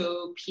numbers.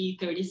 So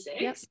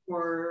P36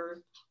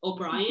 or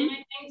O'Brien,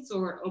 I think,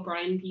 or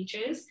O'Brien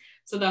Beaches.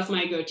 So that's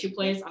my go-to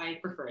place. I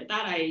prefer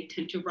that. I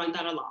tend to run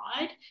that a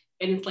lot.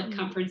 And it's like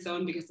comfort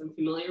zone because I'm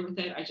familiar with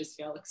it. I just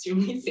feel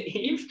extremely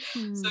safe.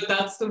 So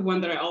that's the one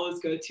that I always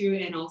go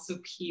to. And also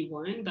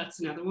P1,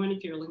 that's another one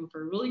if you're looking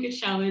for a really good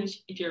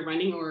challenge. If you're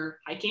running or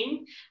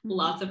hiking,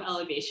 lots of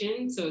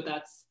elevation. So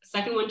that's the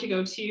second one to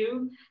go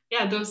to.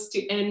 Yeah, those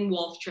two. And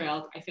Wolf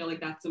Trail, I feel like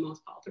that's the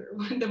most popular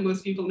one that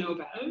most people know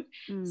about.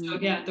 So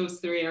yeah, those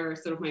three are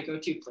sort of my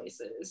go-to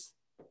places.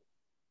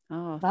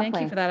 Oh, thank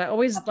you for that. I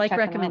always like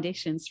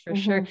recommendations for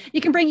sure. You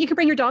can bring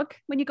your dog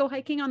when you go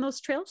hiking on those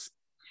trails.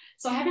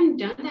 So I haven't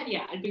done that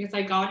yet because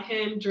I got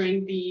him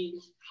during the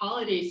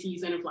holiday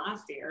season of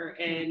last year.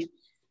 And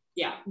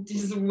yeah,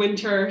 this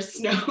winter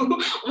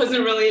snow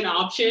wasn't really an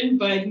option.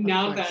 But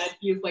now that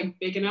he's like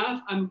big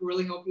enough, I'm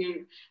really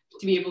hoping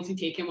to be able to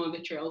take him on the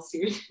trail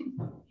soon.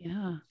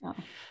 Yeah. Oh,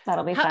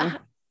 that'll be fun.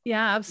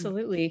 Yeah,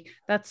 absolutely.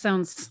 That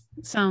sounds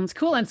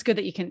cool. And it's good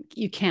that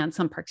you can,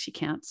 some parks you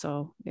can't.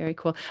 So very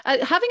cool.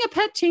 Having a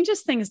pet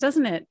changes things,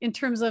 doesn't it? In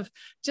terms of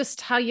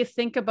just how you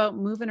think about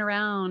moving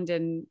around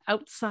and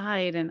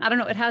outside. And I don't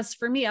know, it has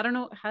for me, I don't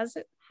know, has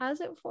it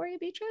for you,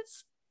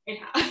 Beatrice? It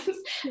has.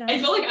 Yeah. I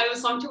feel like I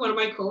was talking to one of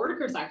my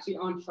coworkers actually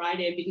on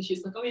Friday because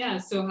she's like, oh yeah,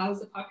 so how's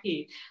the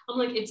puppy? I'm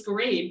like, it's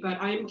great,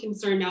 but I'm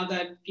concerned now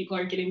that people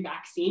are getting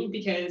vaccine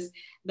because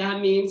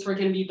that means we're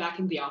going to be back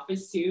in the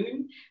office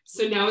soon.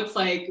 So now it's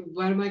like,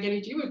 what am I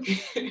going to do with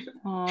it?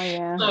 Oh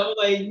yeah. So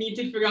like need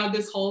to figure out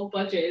this whole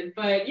budget.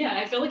 But yeah,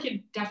 I feel like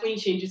it definitely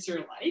changes your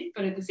life.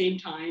 But at the same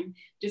time,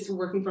 just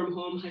working from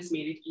home has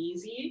made it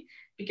easy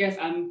because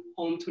I'm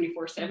home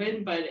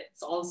 24/7, but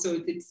it's also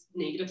the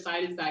negative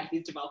side is that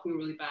he's developing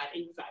really bad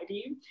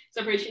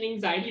separation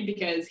anxiety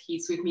because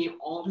he's with me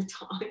all the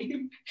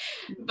time.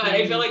 But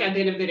I feel like at the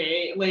end of the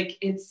day, like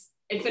it's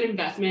an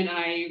investment.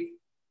 I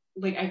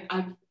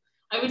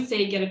would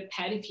say get a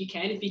pet if you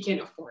can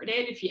afford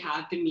it, if you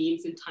have the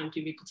means and time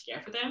to be able to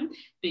care for them,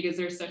 because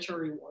there's such a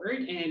reward.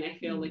 And I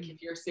feel like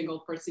if you're a single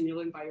person, you're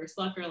living by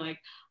yourself, you're like,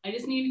 I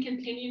just need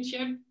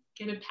companionship,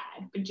 get a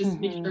pet, but just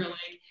make sure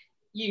like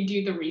you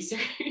do the research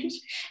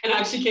and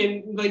actually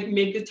can like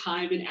make the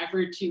time and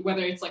effort to,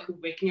 whether it's like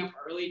waking up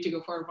early to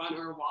go for a run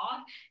or a walk,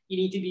 you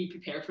need to be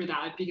prepared for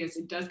that because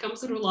it does come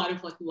with a lot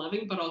of like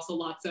loving, but also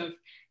lots of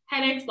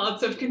headaches,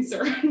 lots of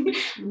concern,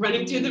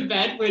 running to the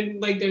bed when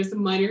like there's a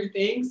minor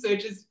thing. So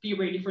just be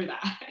ready for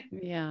that.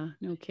 Yeah,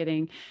 no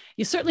kidding.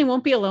 You certainly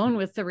won't be alone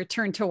with the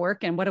return to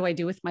work and what do I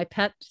do with my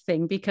pet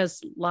thing, because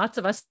lots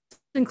of us,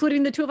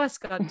 including the two of us,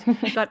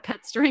 got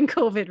pets during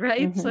COVID,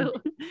 right? So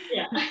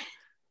yeah.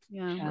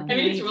 Yeah. I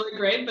mean, it's really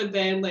great, but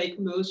then like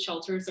most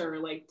shelters are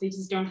like, they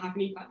just don't have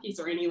any puppies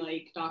or any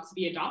like dogs to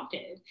be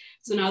adopted.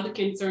 So now the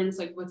concern is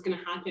like, what's going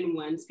to happen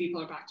once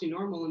people are back to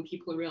normal and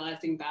people are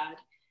realizing that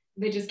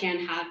they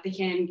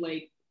can't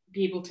like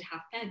be able to have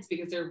pets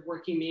because they're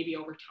working maybe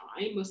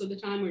overtime most of the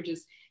time or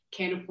just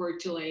can't afford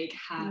to like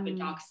have a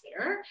dog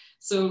there.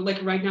 So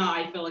like right now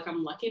I feel like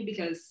I'm lucky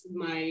because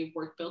my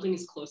work building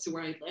is close to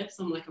where I live.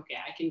 So I'm like, okay,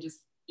 I can just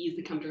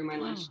easily come during my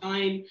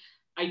lunchtime.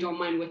 I don't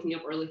mind waking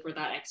up early for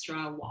that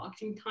extra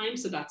walking time.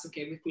 So that's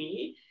okay with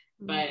me.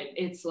 But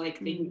it's like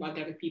thinking about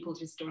the other people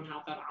just don't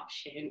have that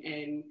option.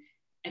 And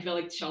I feel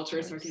like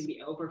shelters are going to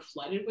be over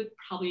flooded with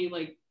probably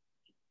like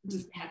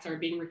just pets are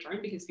being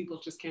returned because people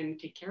just can't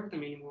take care of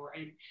them anymore.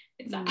 And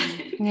it's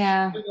sad.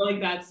 Yeah. I feel like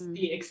that's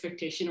the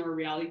expectation or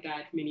reality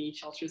that many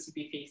shelters would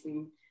be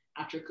facing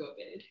after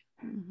COVID.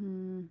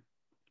 Mm-hmm.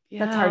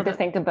 That's hard to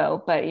think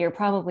about, but you're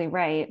probably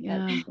right.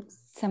 Yeah.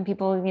 Some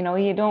people,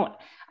 you don't,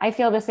 I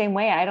feel the same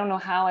way. I don't know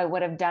how I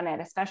would have done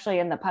it, especially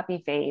in the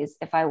puppy phase,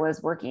 if I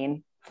was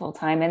working full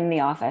time in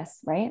the office.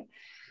 Right.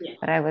 Yeah.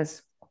 But I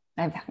was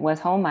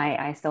home.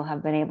 I still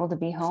have been able to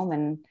be home,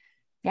 and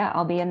yeah,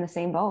 I'll be in the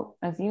same boat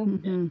as you.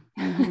 Mm-hmm.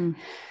 Mm-hmm.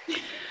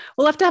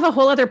 We'll have to have a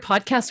whole other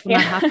podcast when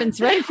that happens,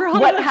 right? For all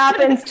what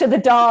happens to the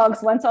dogs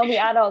once all the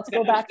adults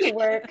go back to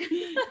work.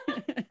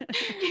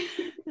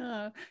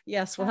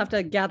 Yes, we'll have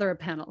to gather a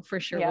panel for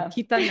sure. Yeah. We'll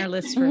keep that in our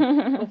list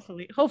for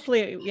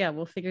hopefully, yeah,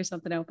 we'll figure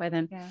something out by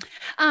then. Yeah.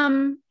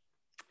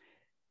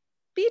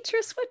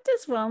 Beatrice, what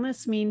does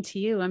wellness mean to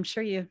you? I'm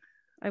sure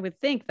I would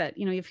think that,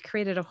 you've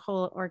created a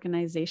whole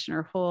organization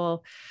or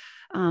whole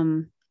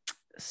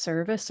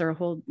service or a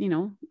whole,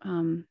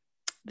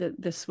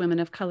 this Women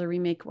of Color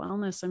Remake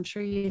Wellness. I'm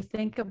sure you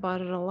think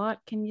about it a lot.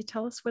 Can you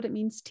tell us what it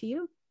means to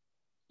you?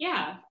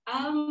 Yeah.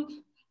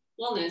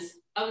 Wellness.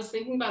 I was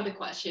thinking about the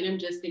question and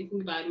just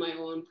thinking about my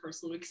own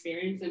personal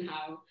experience and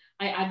how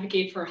I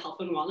advocate for health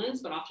and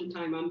wellness, but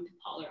oftentimes I'm the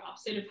polar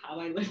opposite of how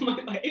I live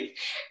my life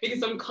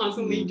because I'm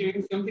constantly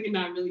doing something and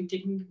not really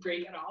taking a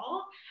break at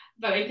all.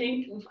 But I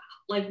think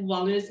like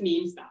wellness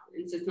means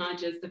balance. It's not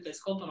just the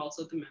physical, but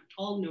also the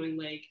mental, knowing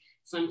like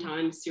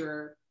sometimes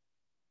your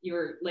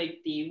like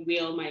the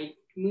wheel might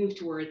move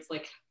towards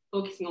like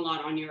focusing a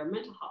lot on your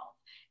mental health.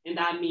 And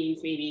that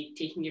means maybe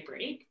taking a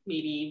break,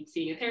 maybe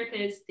seeing a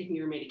therapist, taking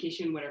your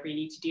medication, whatever you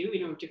need to do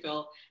in order to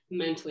feel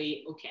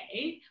mentally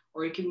okay.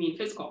 Or it can mean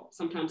physical.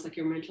 Sometimes like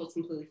your mental is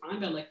completely fine,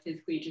 but like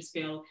physically you just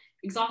feel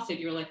exhausted.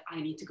 You're like,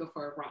 I need to go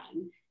for a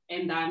run.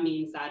 And that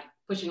means that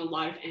pushing a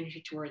lot of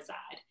energy towards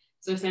that.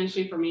 So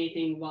essentially for me, I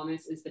think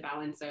wellness is the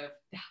balance of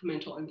the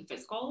mental and the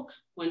physical.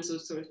 Once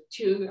those sort of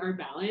two are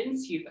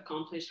balanced, you've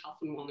accomplished health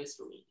and wellness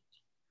for me.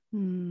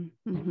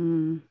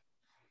 Mm-hmm.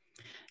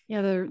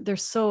 Yeah, they're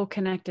so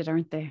connected,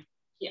 aren't they?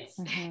 Yes.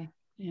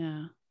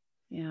 Mm-hmm.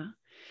 Yeah.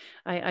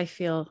 I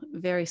feel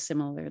very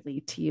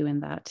similarly to you in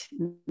that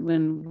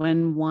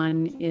when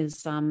one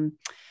is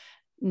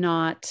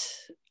not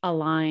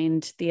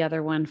aligned, the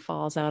other one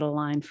falls out of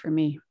line for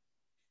me.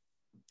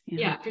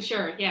 Yeah, for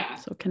sure. Yeah.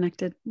 So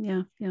connected.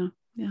 Yeah.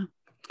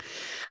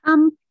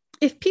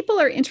 If people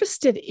are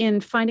interested in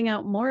finding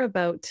out more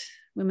about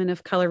Women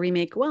of Color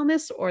Remake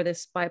Wellness or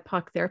this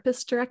BIPOC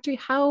therapist directory,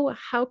 how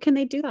can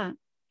they do that?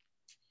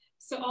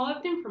 So all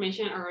of the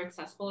information are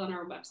accessible on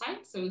our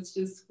website. So it's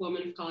just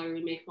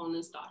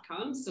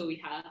womenofcolorremakewellness.com. So we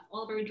have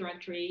all of our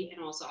directory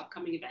and also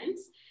upcoming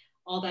events.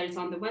 All that is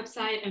on the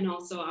website. And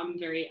also I'm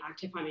very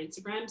active on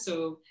Instagram.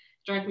 So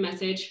direct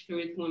message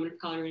through the Women of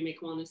Color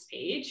Remake Wellness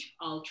page.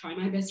 I'll try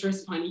my best to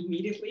respond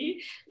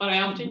immediately, but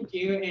I often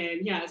do.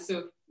 And yeah,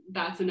 so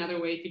that's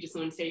another way if you just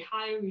want to say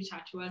hi, reach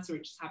out to us, or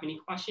just have any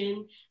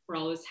question, we're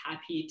always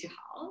happy to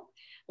help.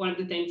 One of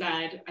the things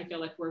that I feel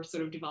like we're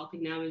sort of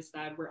developing now is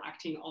that we're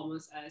acting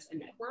almost as a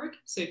network.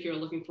 So if you're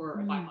looking for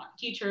BIPOC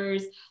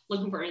teachers,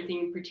 looking for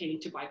anything pertaining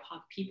to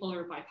BIPOC people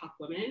or BIPOC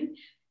women,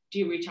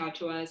 do reach out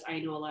to us. I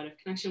know a lot of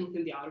connection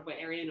within the Ottawa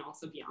area and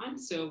also beyond.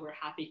 So we're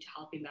happy to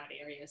help in that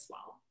area as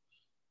well.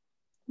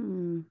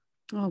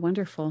 Oh,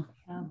 wonderful.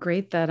 Yeah.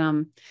 Great that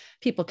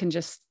people can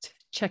just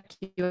check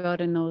you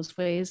out in those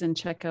ways and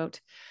check out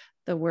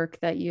the work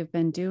that you've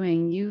been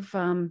doing. You've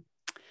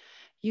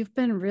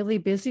been really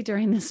busy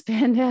during this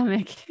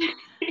pandemic.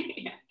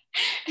 Yeah.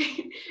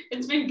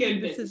 It's been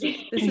good. This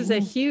is a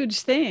huge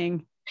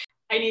thing.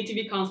 I need to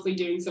be constantly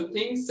doing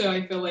something. So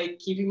I feel like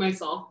keeping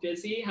myself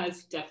busy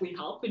has definitely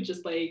helped with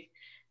just like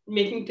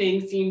making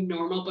things seem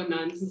normal, but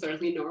not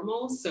necessarily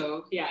normal.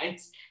 So yeah,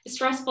 it's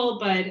stressful,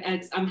 but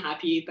I'm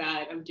happy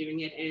that I'm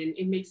doing it and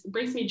it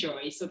brings me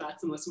joy. So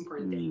that's the most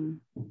important thing.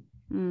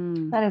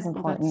 That is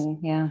important.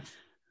 Yeah.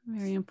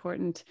 Very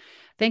important.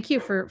 Thank you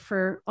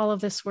for all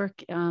of this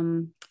work.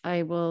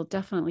 I will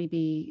definitely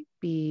be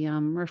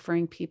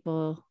referring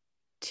people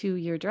to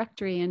your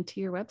directory and to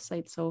your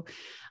website. So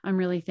I'm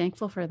really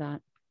thankful for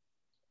that.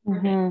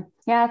 Mm-hmm.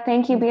 Yeah.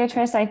 Thank you,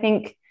 Beatrice. I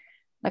think,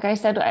 like I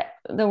said,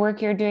 the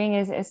work you're doing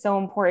is so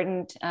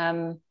important.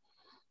 And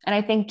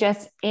I think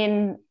just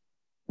in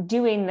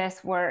doing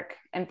this work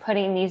and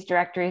putting these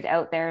directories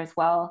out there as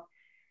well,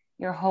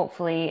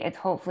 it's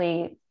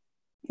hopefully,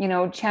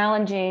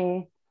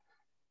 challenging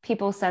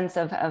people's sense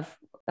of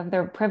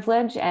their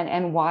privilege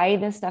and why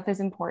this stuff is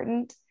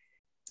important,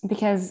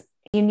 because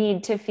you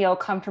need to feel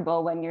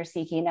comfortable when you're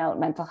seeking out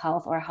mental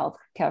health or health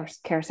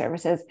care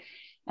services,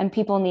 and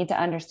people need to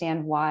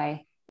understand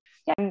why.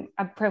 Yeah, I'm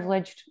a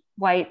privileged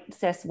white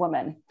cis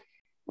woman,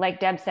 like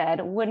Deb said,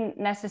 wouldn't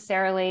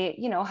necessarily,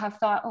 have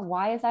thought, oh,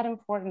 why is that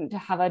important to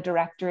have a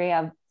directory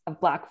of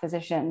Black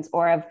physicians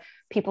or of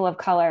people of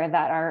color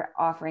that are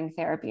offering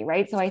therapy,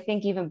 right? So I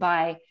think even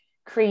by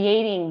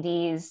creating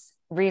these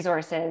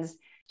resources,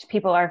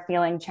 people are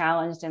feeling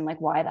challenged in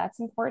like why that's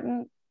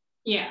important.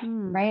 Yeah.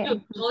 Right. No,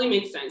 totally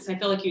makes sense. I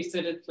feel like you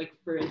said it like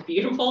very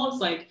beautiful.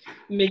 It's like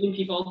making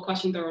people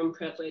question their own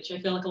privilege. I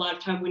feel like a lot of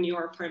time when you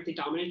are part of the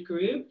dominant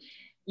group,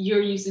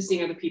 you're used to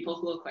seeing other people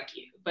who look like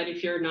you. But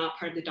if you're not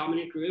part of the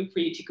dominant group, for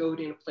you to go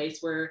to a place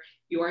where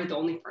you are the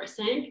only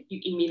person,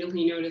 you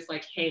immediately notice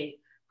like, hey,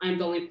 I'm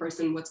the only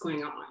person, what's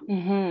going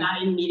on?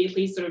 That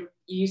immediately sort of,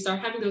 you start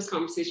having those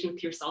conversations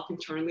with yourself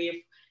internally of,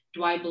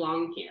 do I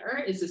belong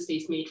here? Is this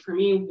space made for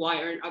me? Why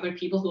aren't other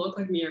people who look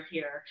like me are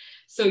here?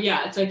 So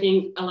yeah, so I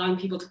think allowing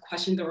people to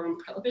question their own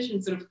privilege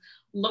and sort of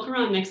look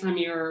around next time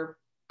you're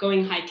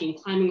going hiking,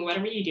 climbing,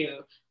 whatever you do,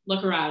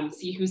 look around,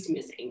 see who's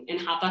missing, and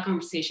have that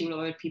conversation with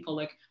other people.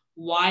 Like,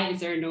 why is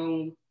there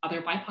no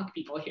other BIPOC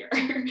people here?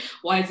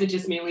 Why is it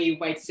just mainly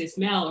white cis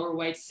male or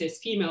white cis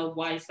female?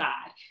 Why is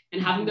that?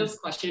 And having those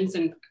questions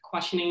and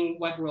questioning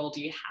what role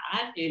do you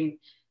have in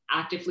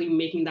actively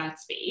making that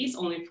space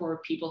only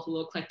for people who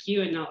look like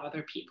you and not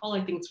other people,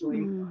 I think it's really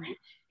important.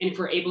 And if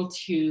we're able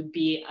to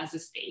be as a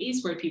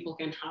space where people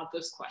can have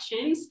those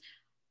questions,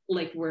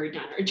 like we're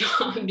done our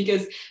job,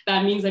 because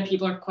that means that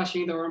people are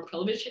questioning their own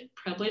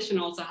privilege and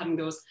also having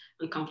those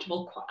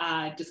uncomfortable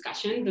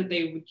discussion that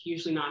they would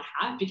usually not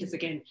have, because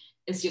again,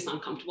 it's just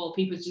uncomfortable.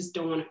 People just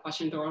don't want to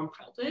question their own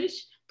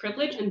privilege,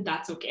 and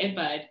that's okay,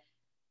 but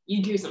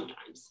you do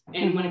sometimes.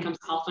 And when it comes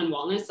to health and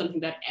wellness,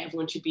 something that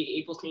everyone should be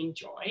able to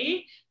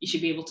enjoy, you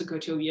should be able to go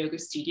to a yoga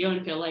studio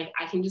and feel like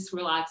I can just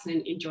relax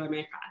and enjoy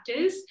my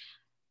practice.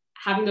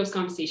 Having those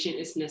conversations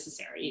is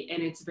necessary,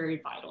 and it's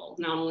very vital,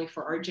 not only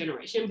for our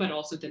generation, but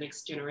also the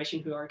next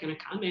generation who are going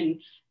to come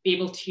and be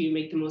able to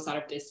make the most out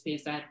of this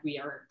space that we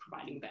are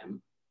providing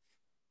them.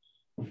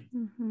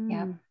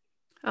 Yeah.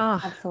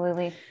 Oh,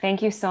 absolutely.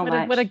 Thank you so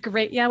much. What a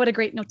great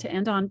note to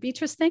end on.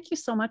 Beatrice, thank you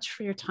so much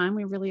for your time.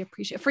 We really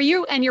appreciate it. For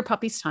you and your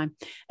puppy's time.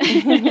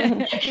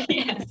 Yes.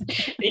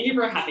 Thank you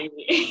for having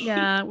me.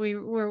 Yeah,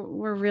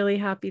 we're really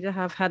happy to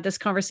have had this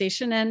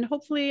conversation, and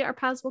hopefully our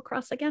paths will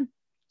cross again.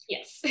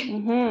 Yes.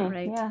 All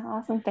right. Yeah,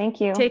 awesome. Thank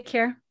you. Take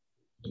care.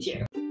 You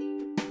too.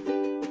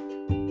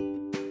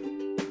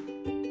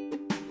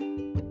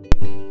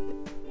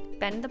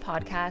 Bend the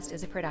Podcast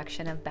is a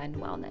production of Bend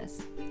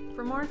Wellness.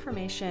 For more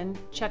information,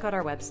 check out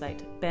our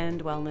website,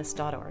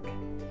 bendwellness.org.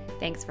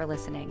 Thanks for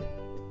listening.